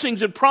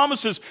blessings and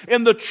promises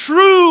in the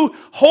true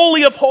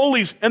Holy of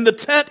Holies and the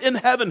tent in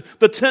heaven,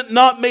 the tent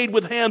not made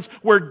with hands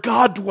where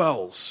God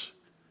dwells.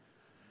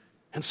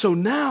 And so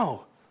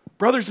now,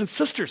 brothers and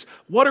sisters,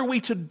 what are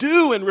we to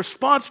do in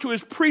response to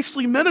his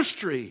priestly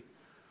ministry?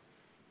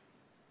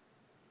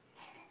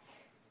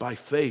 By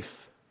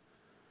faith,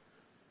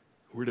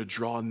 we're to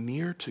draw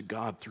near to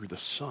God through the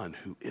Son,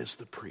 who is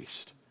the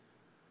priest.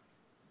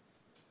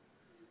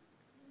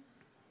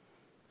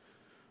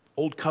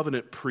 Old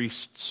covenant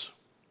priests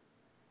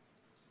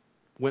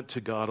went to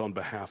God on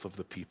behalf of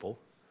the people,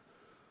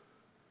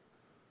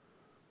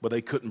 but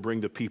they couldn't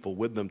bring the people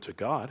with them to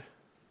God.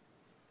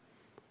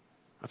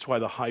 That's why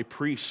the high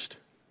priest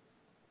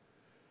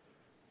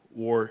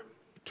wore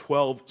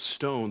 12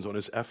 stones on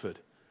his ephod,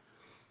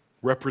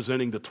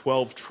 representing the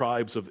 12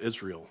 tribes of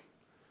Israel.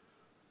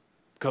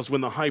 Because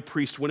when the high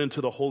priest went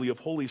into the Holy of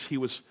Holies, he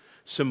was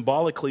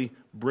symbolically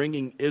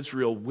bringing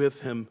Israel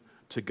with him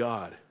to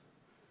God.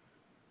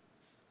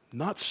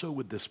 Not so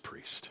with this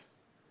priest.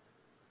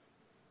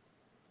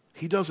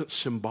 He doesn't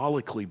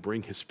symbolically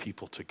bring his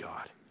people to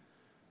God.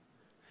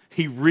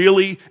 He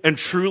really and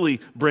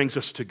truly brings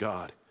us to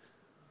God.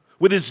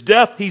 With his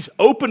death, he's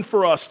opened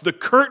for us the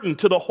curtain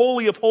to the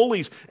Holy of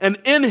Holies.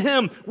 And in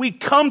him, we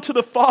come to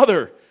the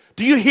Father.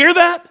 Do you hear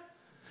that?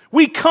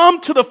 We come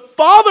to the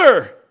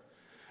Father.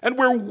 And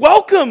we're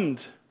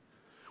welcomed.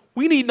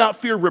 We need not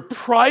fear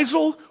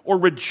reprisal or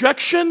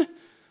rejection.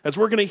 As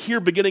we're going to hear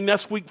beginning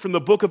next week from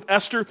the book of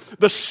Esther,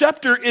 the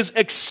scepter is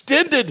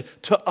extended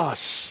to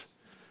us.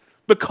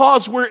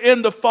 Because we're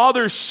in the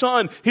Father's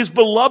Son, his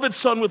beloved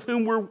Son with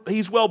whom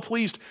he's well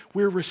pleased,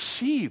 we're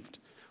received.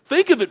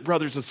 Think of it,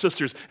 brothers and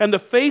sisters. And the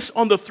face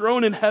on the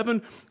throne in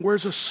heaven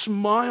wears a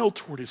smile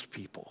toward his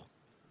people.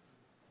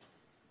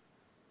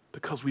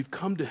 Because we've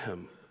come to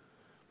him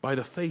by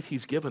the faith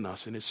he's given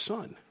us in his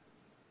Son.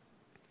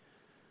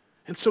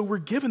 And so we're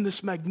given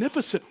this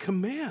magnificent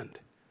command.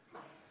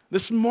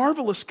 This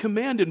marvelous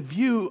command in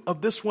view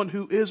of this one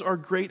who is our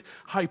great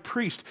high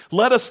priest.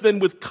 Let us then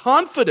with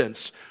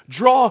confidence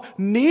draw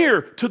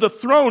near to the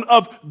throne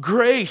of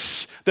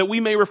grace that we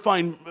may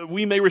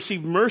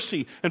receive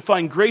mercy and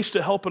find grace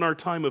to help in our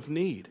time of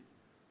need.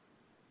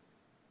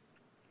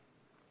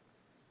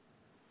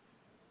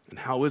 And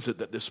how is it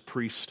that this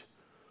priest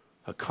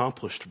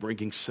accomplished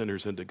bringing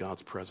sinners into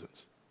God's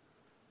presence?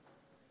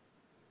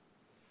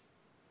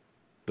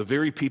 The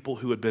very people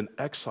who had been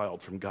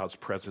exiled from God's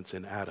presence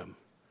in Adam.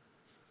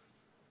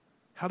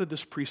 How did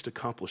this priest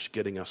accomplish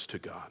getting us to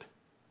God?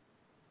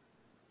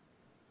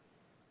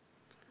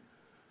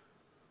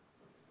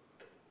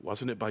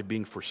 Wasn't it by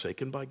being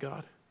forsaken by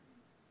God?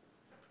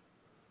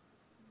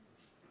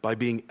 By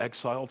being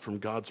exiled from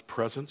God's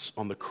presence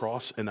on the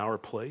cross in our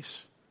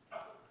place?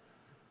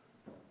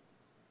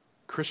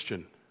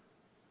 Christian,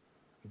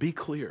 be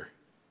clear.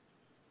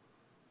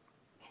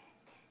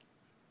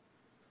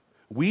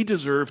 We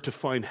deserve to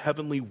find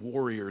heavenly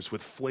warriors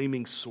with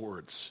flaming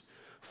swords,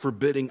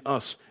 forbidding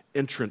us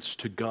entrance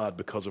to God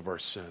because of our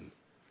sin.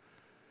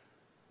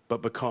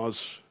 But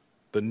because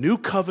the new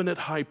covenant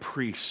high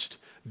priest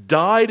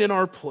died in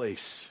our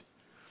place,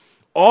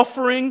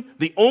 offering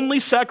the only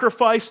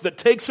sacrifice that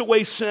takes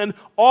away sin,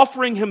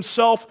 offering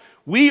himself,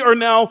 we are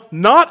now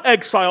not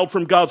exiled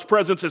from God's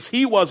presence as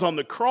he was on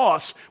the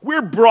cross.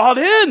 We're brought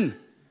in.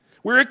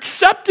 We're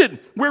accepted.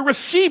 We're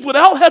received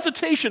without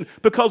hesitation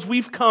because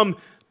we've come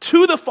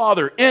to the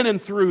Father in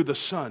and through the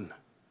Son.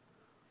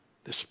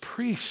 This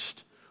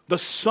priest, the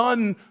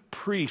Son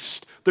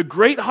priest, the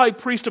great high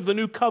priest of the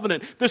new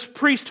covenant, this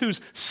priest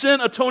whose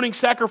sin-atoning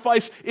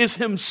sacrifice is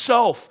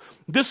himself.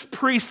 This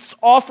priest's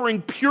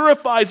offering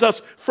purifies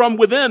us from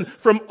within,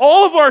 from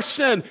all of our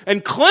sin,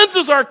 and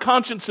cleanses our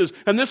consciences.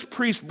 And this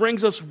priest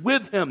brings us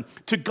with him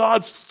to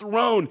God's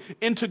throne,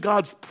 into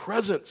God's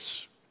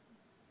presence.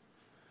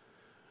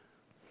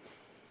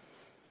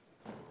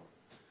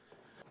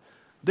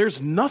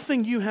 There's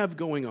nothing you have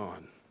going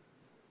on.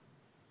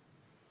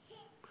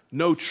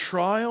 No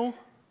trial,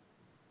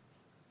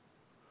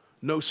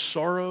 no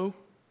sorrow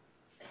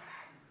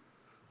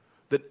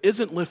that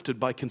isn't lifted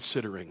by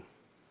considering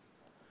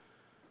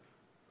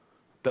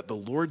that the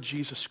Lord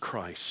Jesus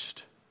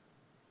Christ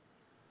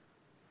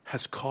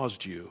has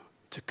caused you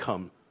to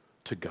come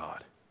to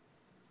God.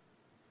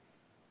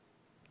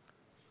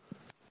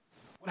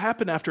 What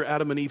happened after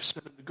Adam and Eve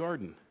sinned in the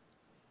garden?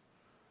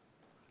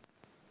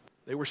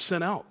 They were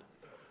sent out.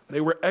 They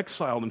were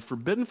exiled and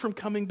forbidden from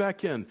coming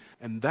back in.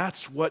 And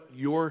that's what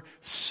your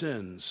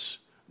sins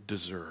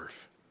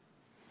deserve.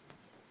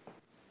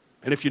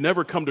 And if you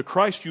never come to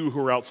Christ, you who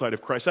are outside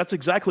of Christ, that's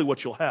exactly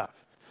what you'll have.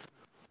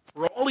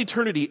 For all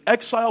eternity,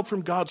 exiled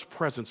from God's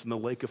presence in the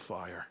lake of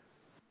fire.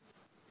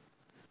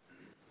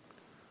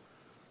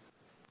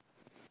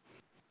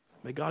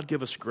 May God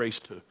give us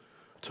grace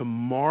to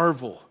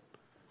marvel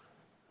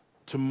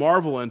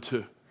and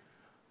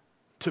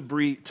to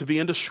be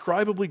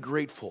indescribably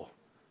grateful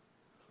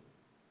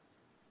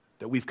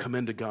that we've come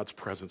into God's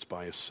presence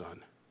by his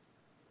Son.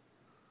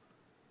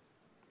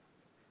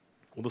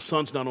 Well, the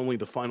Son's not only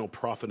the final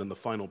prophet and the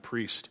final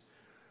priest,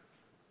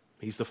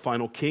 he's the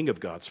final king of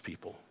God's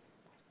people.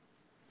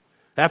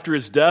 After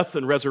his death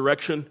and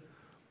resurrection,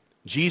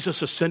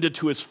 Jesus ascended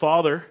to his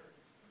Father,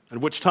 at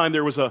which time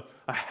there was a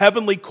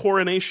heavenly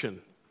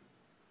coronation.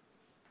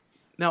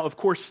 Now, of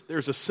course,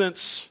 there's a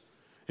sense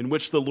in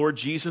which the Lord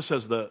Jesus,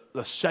 as the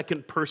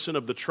second person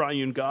of the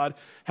triune God,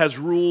 has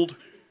ruled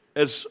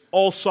as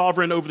all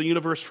sovereign over the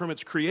universe from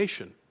its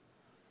creation.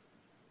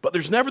 But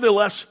there's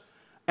nevertheless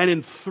an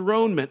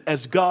enthronement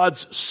as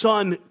God's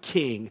Son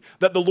King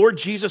that the Lord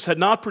Jesus had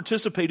not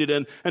participated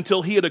in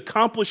until he had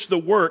accomplished the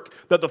work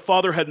that the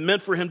Father had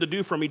meant for him to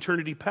do from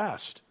eternity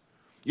past.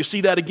 You see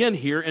that again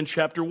here in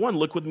chapter 1.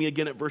 Look with me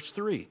again at verse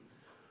 3.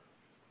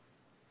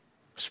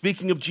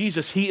 Speaking of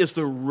Jesus, he is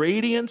the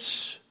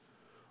radiance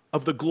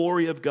of the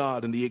glory of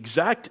God and the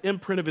exact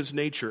imprint of his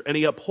nature, and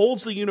he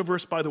upholds the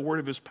universe by the word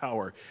of his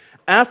power.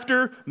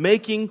 After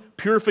making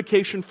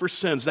purification for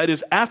sins, that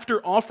is,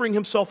 after offering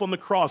himself on the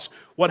cross,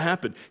 what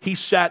happened? He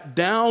sat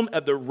down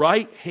at the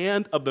right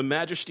hand of the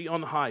Majesty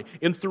on high,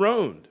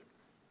 enthroned.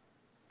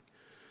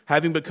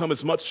 Having become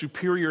as much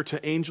superior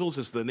to angels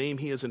as the name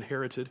he has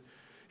inherited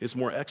is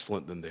more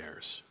excellent than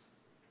theirs.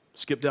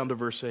 Skip down to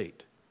verse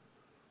 8.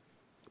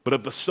 But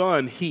of the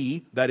Son,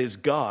 he, that is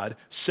God,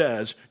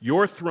 says,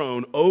 your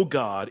throne, O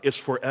God, is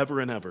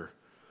forever and ever.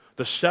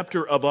 The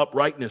scepter of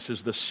uprightness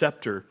is the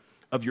scepter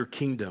of your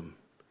kingdom.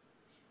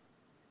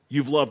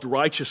 You've loved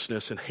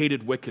righteousness and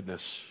hated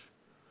wickedness.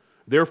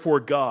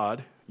 Therefore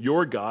God,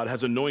 your God,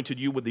 has anointed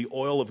you with the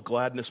oil of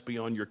gladness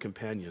beyond your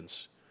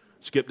companions.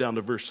 Skip down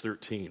to verse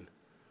 13.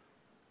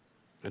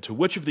 And to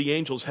which of the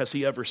angels has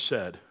he ever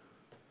said,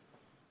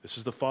 this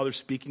is the Father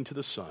speaking to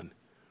the Son,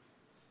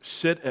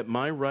 sit at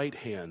my right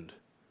hand,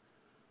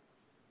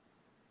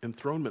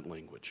 enthronement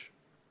language,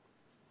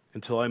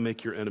 until I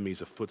make your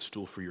enemies a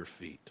footstool for your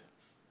feet.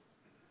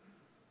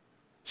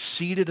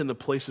 Seated in the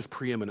place of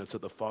preeminence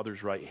at the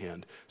Father's right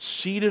hand,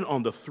 seated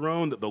on the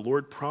throne that the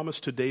Lord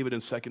promised to David in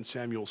 2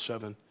 Samuel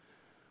 7,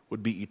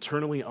 would be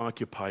eternally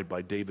occupied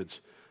by David's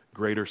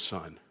greater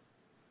son,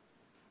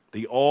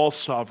 the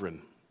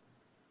all-sovereign,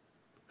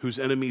 whose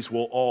enemies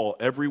will all,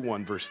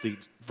 everyone, verse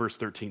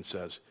 13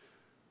 says,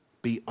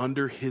 be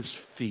under his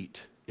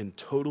feet in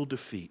total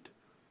defeat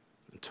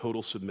and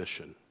total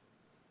submission.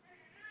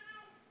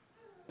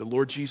 The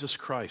Lord Jesus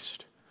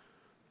Christ,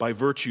 by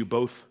virtue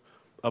both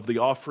of the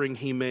offering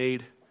he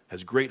made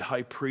as great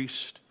high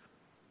priest,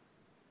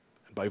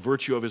 and by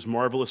virtue of his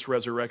marvelous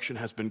resurrection,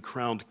 has been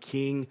crowned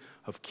King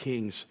of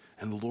kings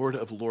and Lord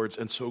of lords.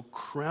 And so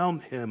crown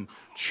him,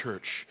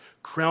 church.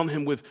 Crown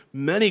him with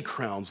many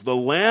crowns, the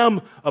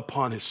Lamb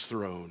upon his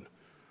throne.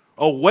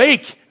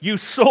 Awake, you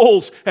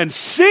souls, and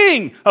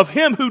sing of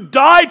him who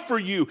died for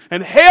you,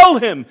 and hail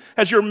him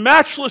as your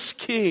matchless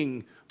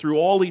King through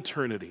all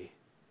eternity.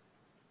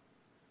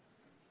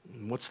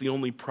 And what's the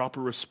only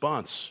proper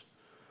response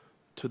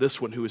to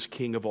this one who is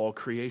King of all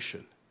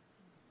creation?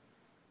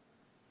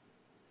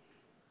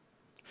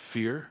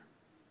 Fear,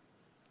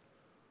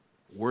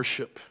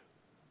 worship,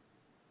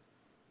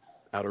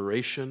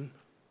 adoration,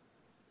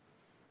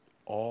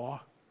 awe,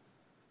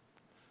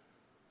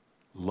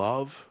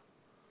 love,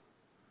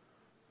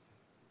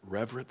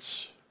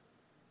 reverence.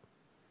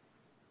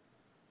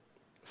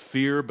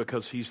 Fear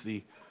because he's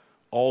the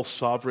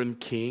all-sovereign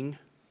King,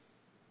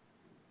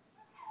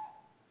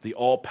 the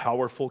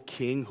all-powerful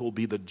King who will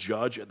be the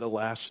judge at the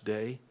last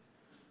day.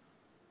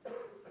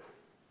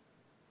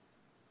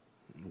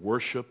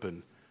 Worship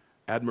and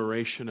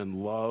admiration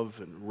and love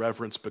and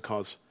reverence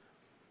because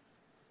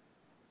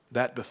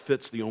that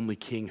befits the only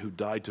King who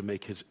died to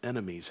make his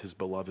enemies his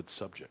beloved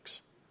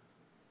subjects,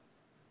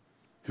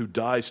 who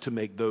dies to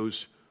make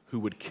those who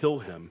would kill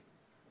him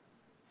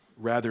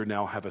rather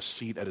now have a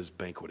seat at his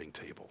banqueting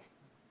table.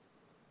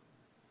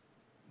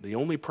 The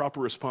only proper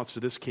response to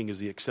this King is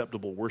the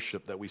acceptable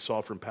worship that we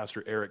saw from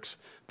Pastor Eric's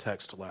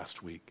text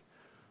last week.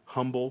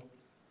 Humble,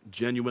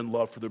 genuine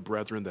love for the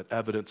brethren that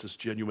evidences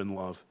genuine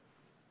love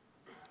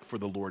for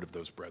the Lord of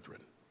those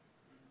brethren.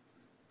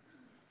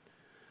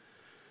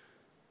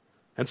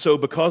 And so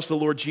because the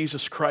Lord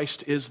Jesus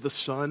Christ is the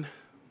Son,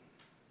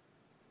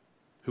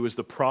 who is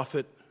the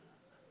prophet,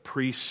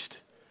 priest,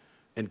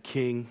 and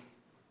King,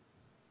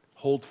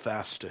 hold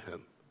fast to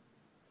him.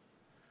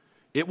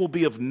 It will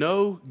be of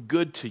no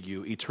good to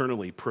you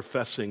eternally,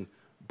 professing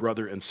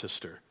brother and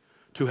sister,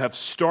 to have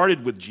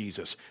started with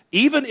Jesus,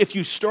 even if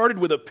you started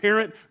with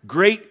apparent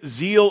great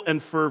zeal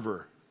and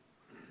fervor.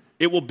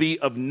 It will be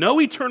of no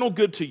eternal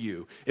good to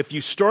you if you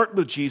start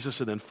with Jesus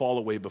and then fall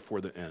away before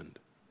the end.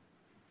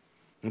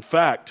 In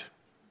fact,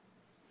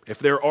 if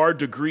there are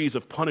degrees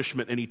of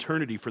punishment in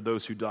eternity for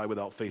those who die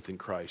without faith in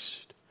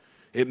Christ,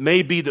 it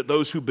may be that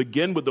those who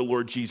begin with the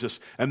Lord Jesus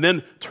and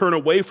then turn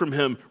away from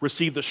him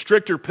receive the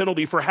stricter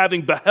penalty for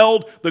having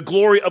beheld the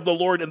glory of the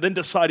Lord and then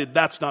decided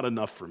that's not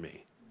enough for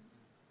me.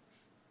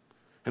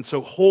 And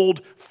so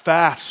hold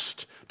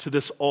fast to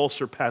this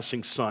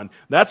all-surpassing Son.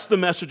 That's the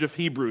message of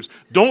Hebrews.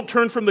 Don't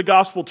turn from the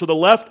gospel to the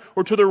left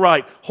or to the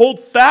right. Hold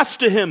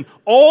fast to him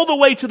all the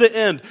way to the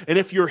end. And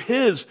if you're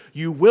his,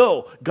 you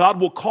will.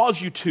 God will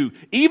cause you to.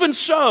 Even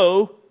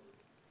so,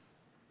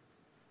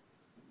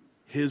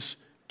 his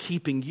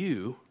keeping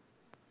you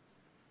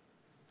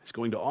is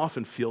going to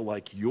often feel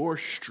like you're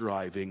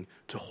striving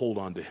to hold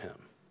on to him.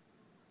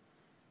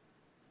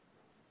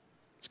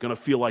 It's going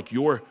to feel like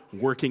you're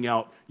working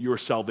out your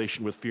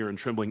salvation with fear and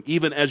trembling,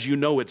 even as you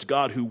know it's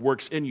God who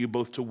works in you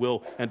both to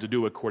will and to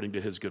do according to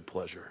his good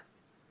pleasure.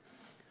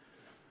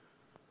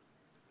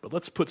 But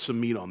let's put some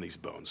meat on these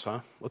bones,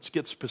 huh? Let's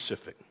get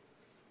specific.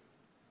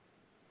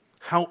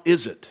 How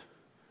is it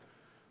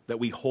that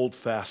we hold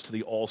fast to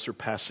the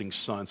all-surpassing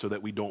Son so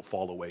that we don't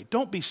fall away?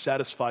 Don't be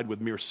satisfied with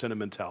mere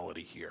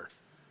sentimentality here.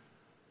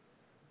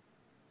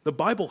 The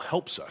Bible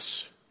helps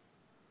us.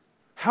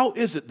 How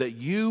is it that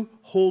you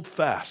hold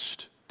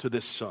fast to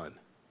this Son?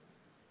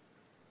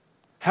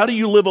 How do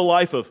you live a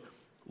life of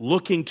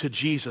looking to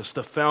Jesus,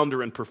 the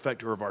founder and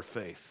perfecter of our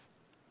faith?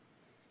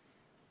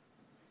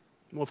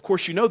 Well, of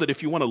course, you know that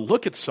if you want to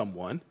look at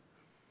someone,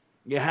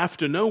 you have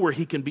to know where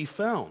he can be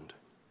found.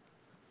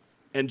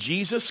 And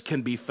Jesus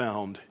can be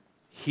found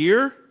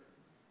here,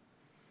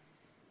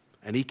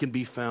 and he can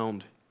be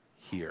found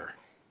here.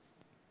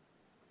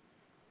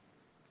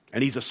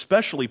 And he's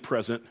especially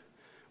present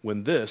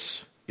when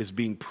this is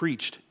being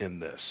preached in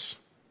this.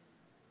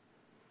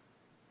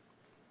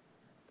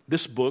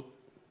 This book,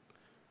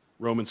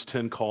 Romans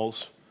 10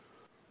 calls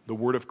the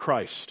Word of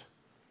Christ.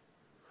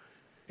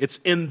 It's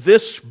in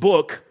this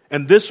book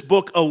and this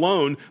book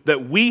alone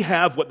that we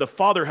have what the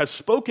Father has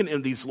spoken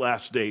in these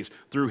last days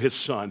through his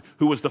Son,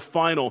 who was the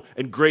final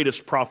and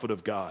greatest prophet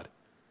of God.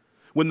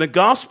 When the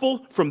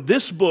gospel from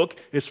this book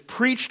is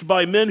preached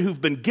by men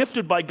who've been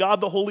gifted by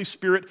God the Holy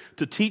Spirit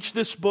to teach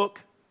this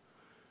book,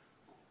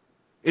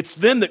 it's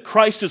then that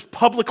Christ is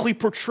publicly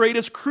portrayed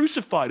as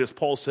crucified, as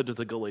Paul said to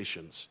the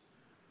Galatians.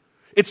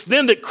 It's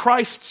then that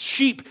Christ's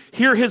sheep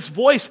hear his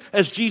voice,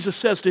 as Jesus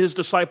says to his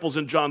disciples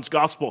in John's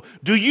gospel.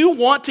 Do you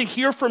want to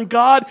hear from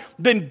God?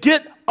 Then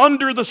get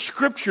under the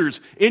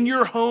scriptures in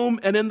your home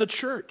and in the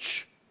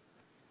church.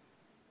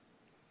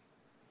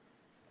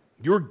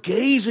 You're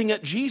gazing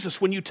at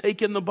Jesus when you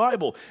take in the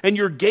Bible, and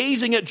you're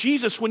gazing at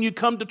Jesus when you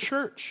come to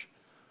church.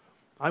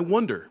 I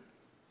wonder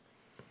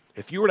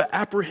if you were to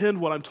apprehend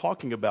what I'm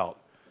talking about,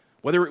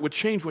 whether it would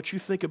change what you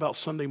think about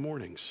Sunday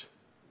mornings.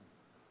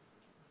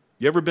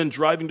 You ever been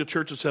driving to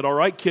church and said, "All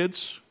right,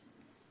 kids,"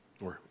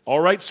 or "All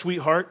right,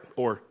 sweetheart,"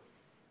 or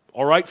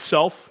 "All right,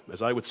 self,"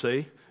 as I would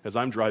say as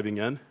I'm driving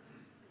in.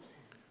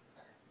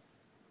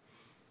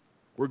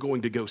 We're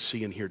going to go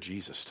see and hear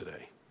Jesus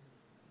today.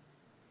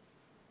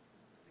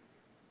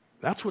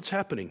 That's what's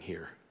happening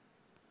here.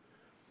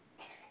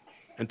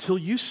 Until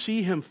you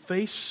see him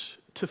face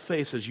to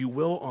face, as you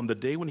will on the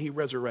day when he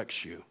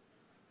resurrects you,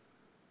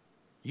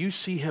 you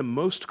see him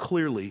most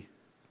clearly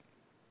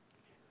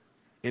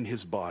in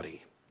his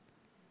body,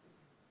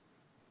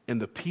 in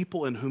the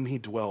people in whom he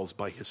dwells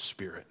by his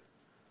Spirit.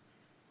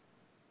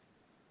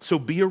 So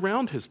be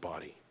around his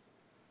body.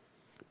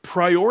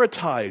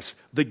 Prioritize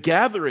the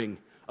gathering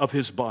of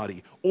his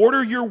body.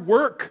 Order your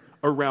work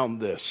around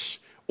this.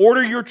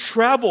 Order your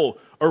travel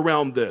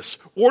around this.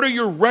 Order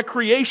your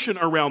recreation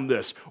around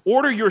this.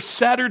 Order your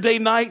Saturday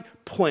night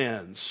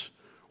plans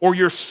or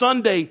your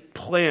Sunday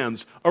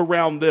plans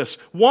around this.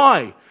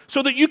 Why?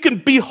 So that you can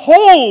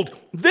behold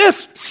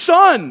this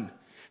Son.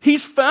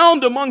 He's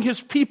found among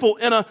his people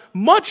in a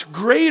much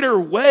greater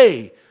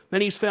way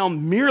than he's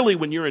found merely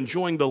when you're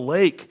enjoying the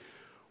lake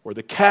or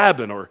the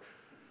cabin or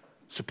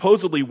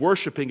supposedly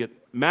worshiping at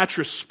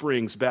Mattress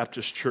Springs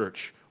Baptist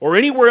Church or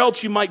anywhere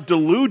else you might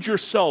delude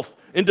yourself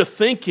into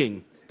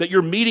thinking that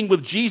you're meeting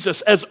with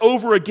Jesus as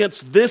over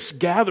against this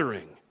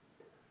gathering.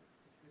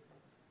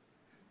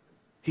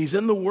 He's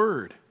in the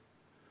Word,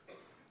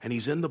 and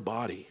he's in the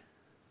body.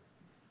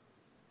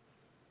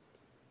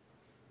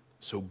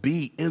 So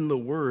be in the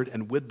Word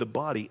and with the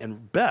body,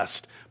 and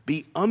best,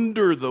 be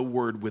under the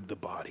Word with the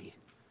body.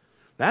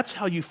 That's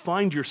how you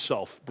find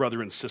yourself, brother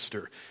and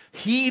sister,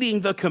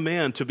 heeding the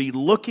command to be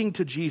looking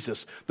to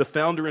Jesus, the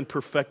founder and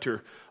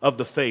perfecter of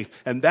the faith.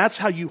 And that's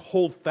how you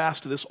hold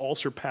fast to this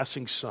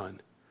all-surpassing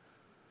Son.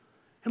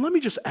 And let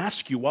me just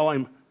ask you, while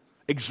I'm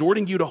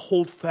exhorting you to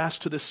hold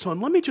fast to this Son,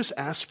 let me just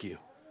ask you,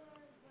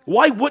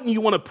 why wouldn't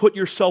you want to put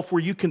yourself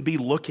where you can be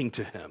looking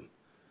to him?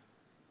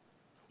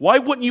 Why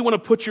wouldn't you want to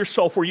put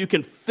yourself where you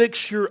can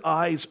fix your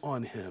eyes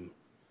on him?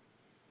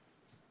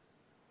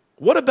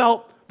 What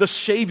about the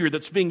Savior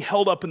that's being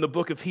held up in the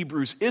book of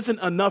Hebrews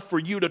isn't enough for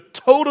you to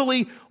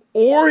totally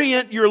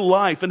orient your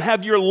life and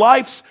have your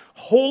life's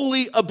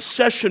holy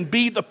obsession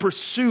be the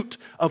pursuit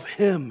of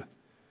him?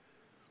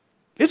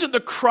 Isn't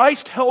the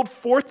Christ held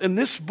forth in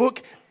this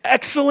book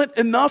excellent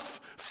enough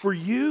for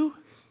you?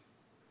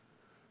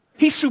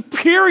 He's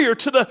superior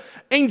to the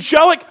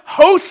angelic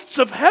hosts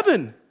of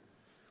heaven.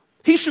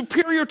 He's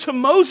superior to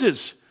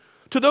Moses,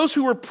 to those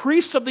who were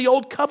priests of the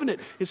old covenant.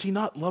 Is he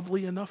not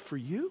lovely enough for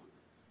you,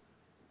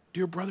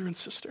 dear brother and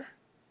sister?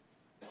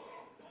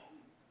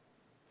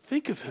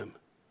 Think of him.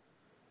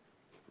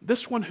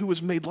 This one who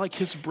was made like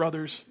his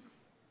brothers,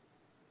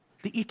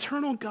 the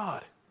eternal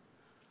God,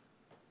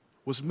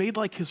 was made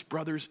like his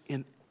brothers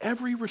in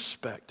every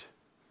respect,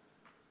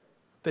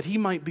 that he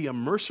might be a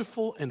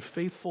merciful and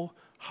faithful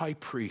high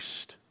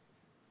priest.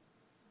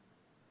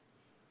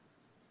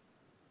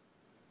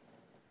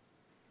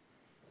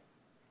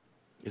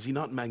 Is he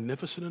not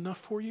magnificent enough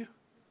for you?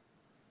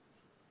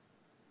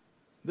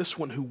 This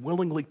one who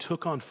willingly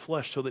took on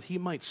flesh so that he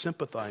might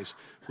sympathize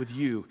with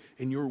you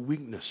in your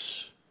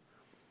weakness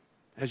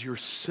as your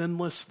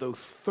sinless, though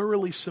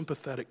thoroughly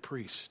sympathetic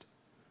priest.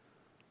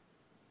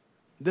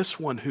 This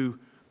one who,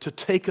 to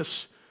take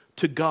us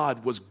to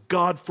God, was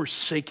God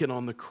forsaken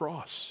on the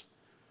cross.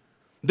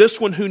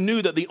 This one who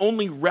knew that the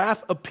only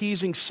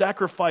wrath-appeasing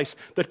sacrifice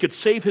that could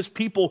save his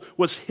people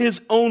was his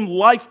own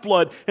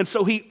lifeblood, and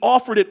so he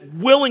offered it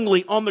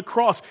willingly on the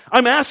cross.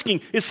 I'm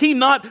asking, is he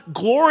not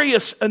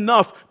glorious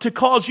enough to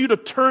cause you to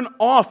turn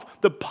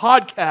off the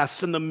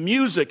podcasts and the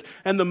music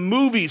and the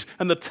movies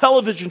and the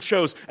television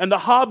shows and the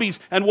hobbies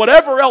and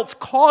whatever else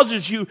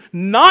causes you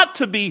not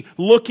to be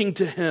looking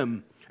to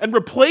him, and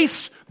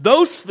replace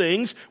those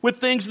things with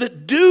things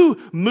that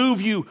do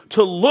move you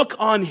to look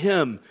on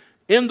him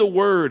in the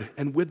Word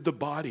and with the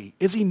body?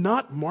 Is he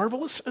not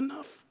marvelous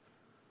enough?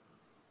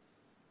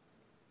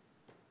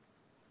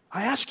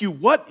 I ask you,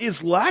 what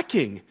is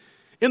lacking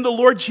in the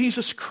Lord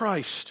Jesus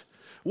Christ?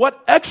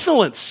 What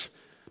excellence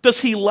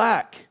does he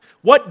lack?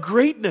 What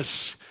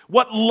greatness,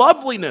 what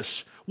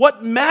loveliness,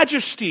 what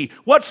majesty,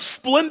 what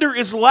splendor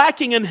is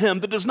lacking in him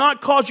that does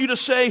not cause you to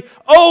say,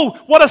 "Oh,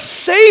 what a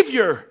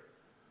Savior!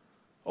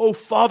 Oh,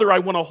 Father, I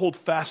want to hold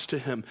fast to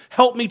him.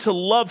 Help me to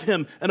love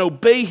him and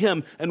obey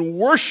him and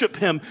worship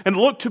him and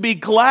look to be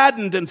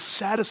gladdened and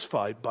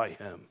satisfied by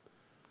him."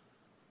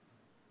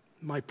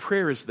 My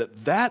prayer is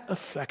that that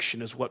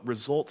affection is what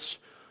results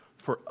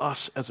for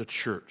us as a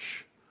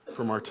church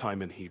from our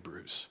time in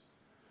Hebrews.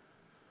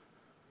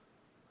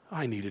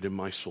 I need it in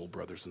my soul,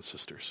 brothers and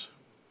sisters.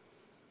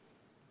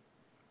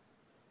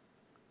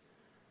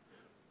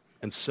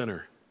 And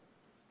sinner,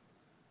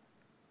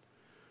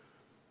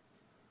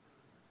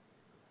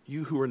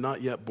 you who are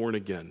not yet born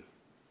again,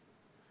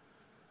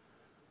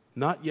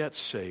 not yet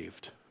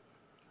saved,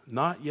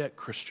 not yet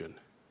Christian,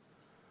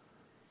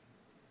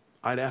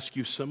 I'd ask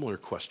you similar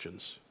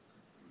questions.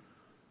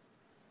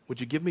 Would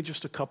you give me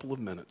just a couple of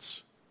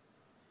minutes?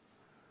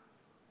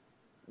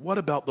 What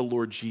about the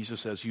Lord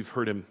Jesus as you've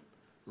heard him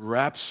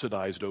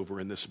rhapsodized over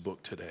in this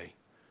book today?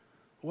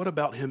 What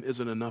about him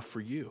isn't enough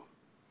for you?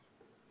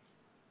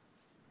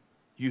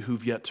 You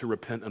who've yet to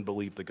repent and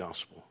believe the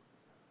gospel.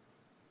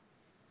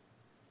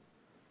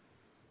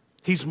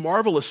 He's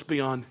marvelous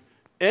beyond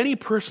any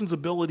person's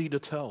ability to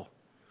tell.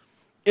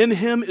 In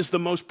him is the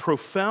most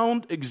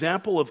profound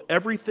example of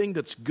everything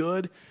that's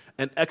good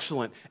and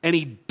excellent. And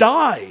he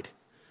died.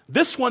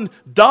 This one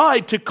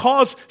died to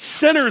cause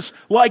sinners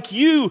like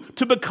you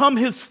to become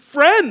his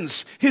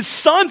friends, his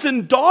sons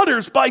and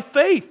daughters by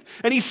faith.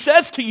 And he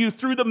says to you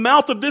through the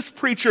mouth of this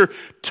preacher,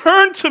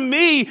 turn to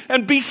me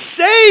and be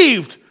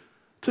saved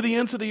to the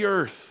ends of the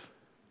earth.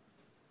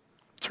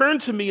 Turn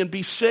to me and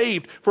be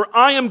saved, for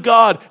I am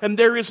God and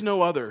there is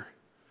no other.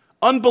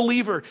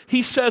 Unbeliever,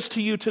 he says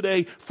to you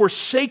today,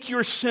 forsake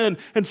your sin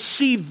and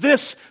see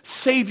this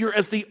Savior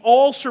as the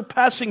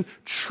all-surpassing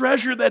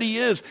treasure that he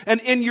is. And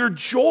in your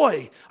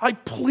joy, I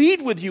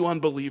plead with you,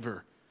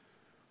 unbeliever.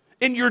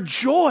 In your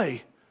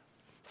joy,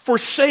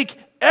 forsake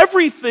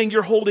everything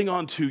you're holding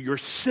on to, your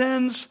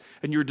sins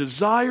and your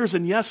desires,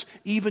 and yes,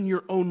 even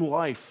your own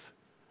life.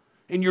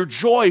 In your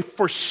joy,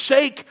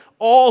 forsake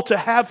all to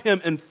have him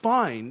and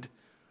find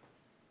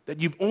that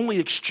you've only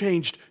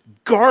exchanged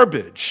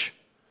garbage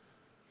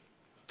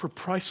for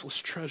priceless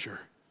treasure.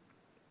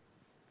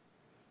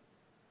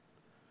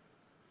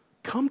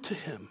 Come to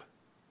him.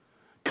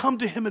 Come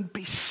to him and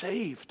be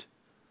saved.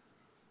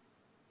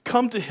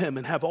 Come to him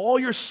and have all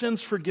your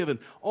sins forgiven.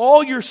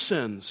 All your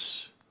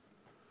sins.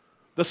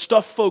 The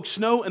stuff folks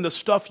know and the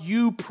stuff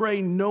you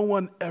pray no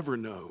one ever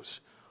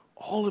knows.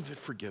 All of it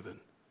forgiven.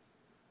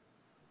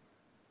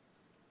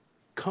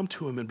 Come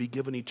to him and be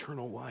given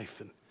eternal life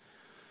and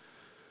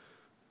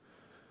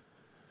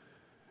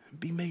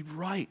be made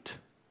right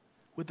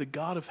with the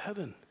God of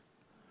heaven,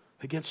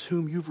 against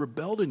whom you've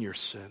rebelled in your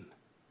sin.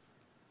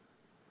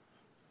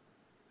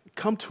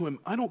 Come to him.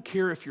 I don't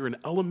care if you're an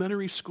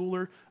elementary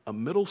schooler, a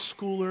middle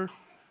schooler,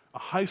 a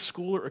high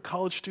schooler, a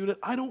college student.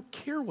 I don't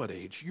care what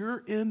age.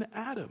 You're in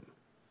Adam.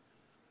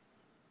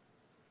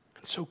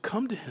 And so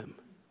come to him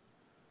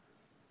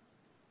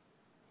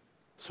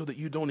so that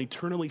you don't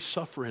eternally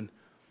suffer in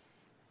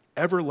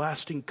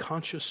everlasting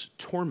conscious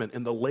torment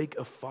in the lake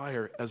of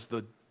fire as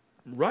the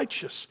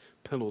righteous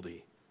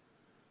penalty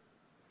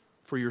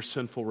for your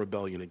sinful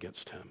rebellion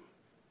against him.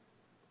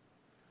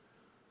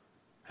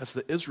 As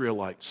the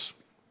Israelites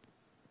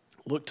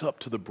looked up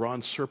to the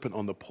bronze serpent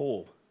on the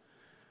pole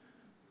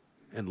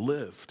and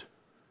lived,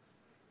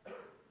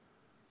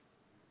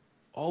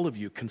 all of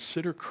you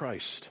consider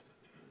Christ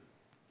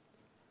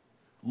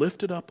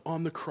lifted up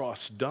on the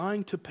cross,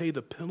 dying to pay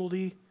the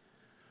penalty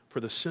for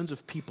the sins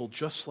of people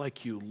just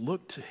like you.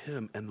 Look to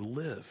him and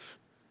live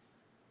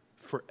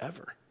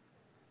forever.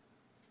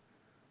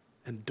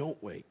 And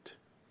don't wait.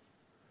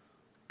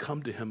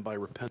 Come to him by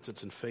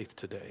repentance and faith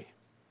today.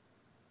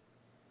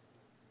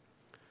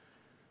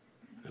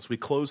 As we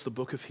close the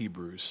book of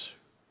Hebrews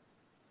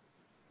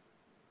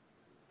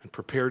and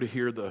prepare to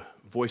hear the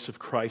voice of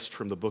Christ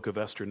from the book of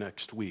Esther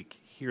next week,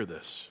 hear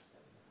this.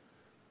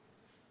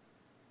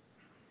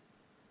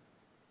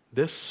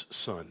 This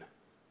son,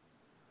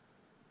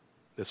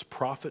 this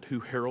prophet who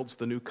heralds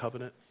the new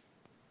covenant,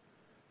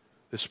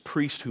 this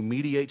priest who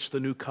mediates the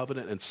new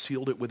covenant and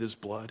sealed it with his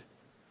blood,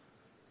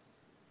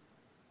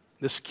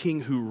 this king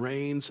who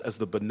reigns as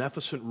the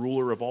beneficent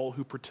ruler of all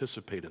who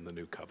participate in the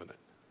new covenant.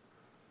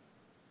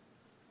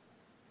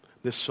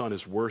 This son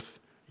is worth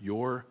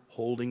your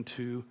holding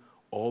to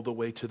all the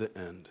way to the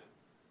end.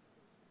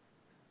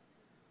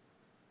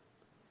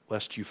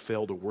 Lest you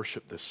fail to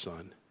worship this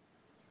son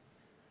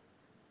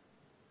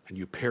and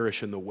you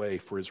perish in the way,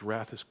 for his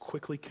wrath is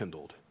quickly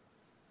kindled.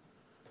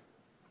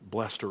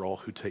 Blessed are all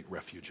who take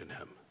refuge in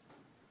him.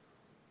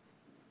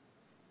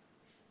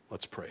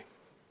 Let's pray.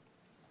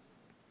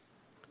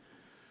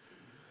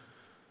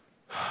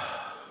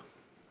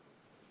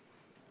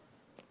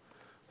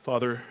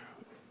 Father,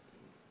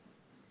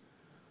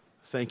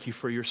 thank you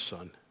for your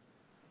son.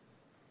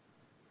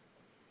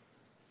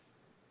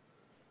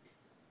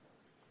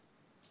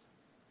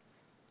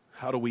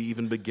 How do we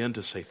even begin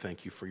to say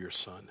thank you for your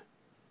son?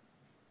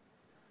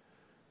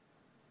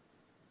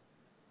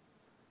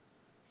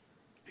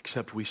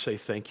 Except we say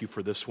thank you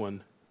for this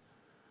one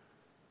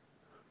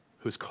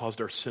who has caused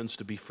our sins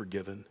to be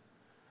forgiven,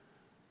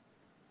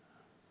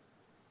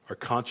 our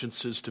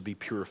consciences to be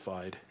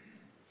purified,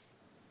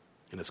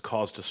 and has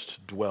caused us to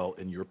dwell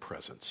in your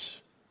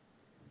presence.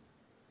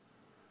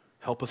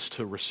 Help us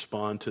to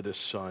respond to this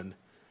son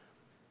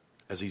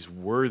as he's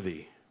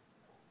worthy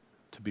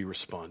to be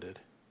responded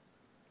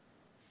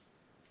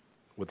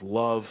with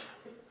love,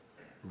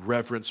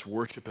 reverence,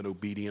 worship, and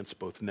obedience,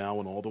 both now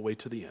and all the way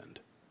to the end.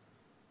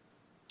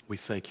 We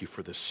thank you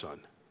for this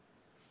son.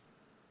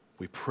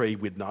 We pray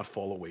we'd not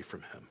fall away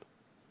from him.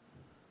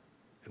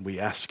 And we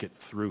ask it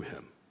through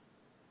him.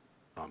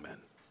 Amen.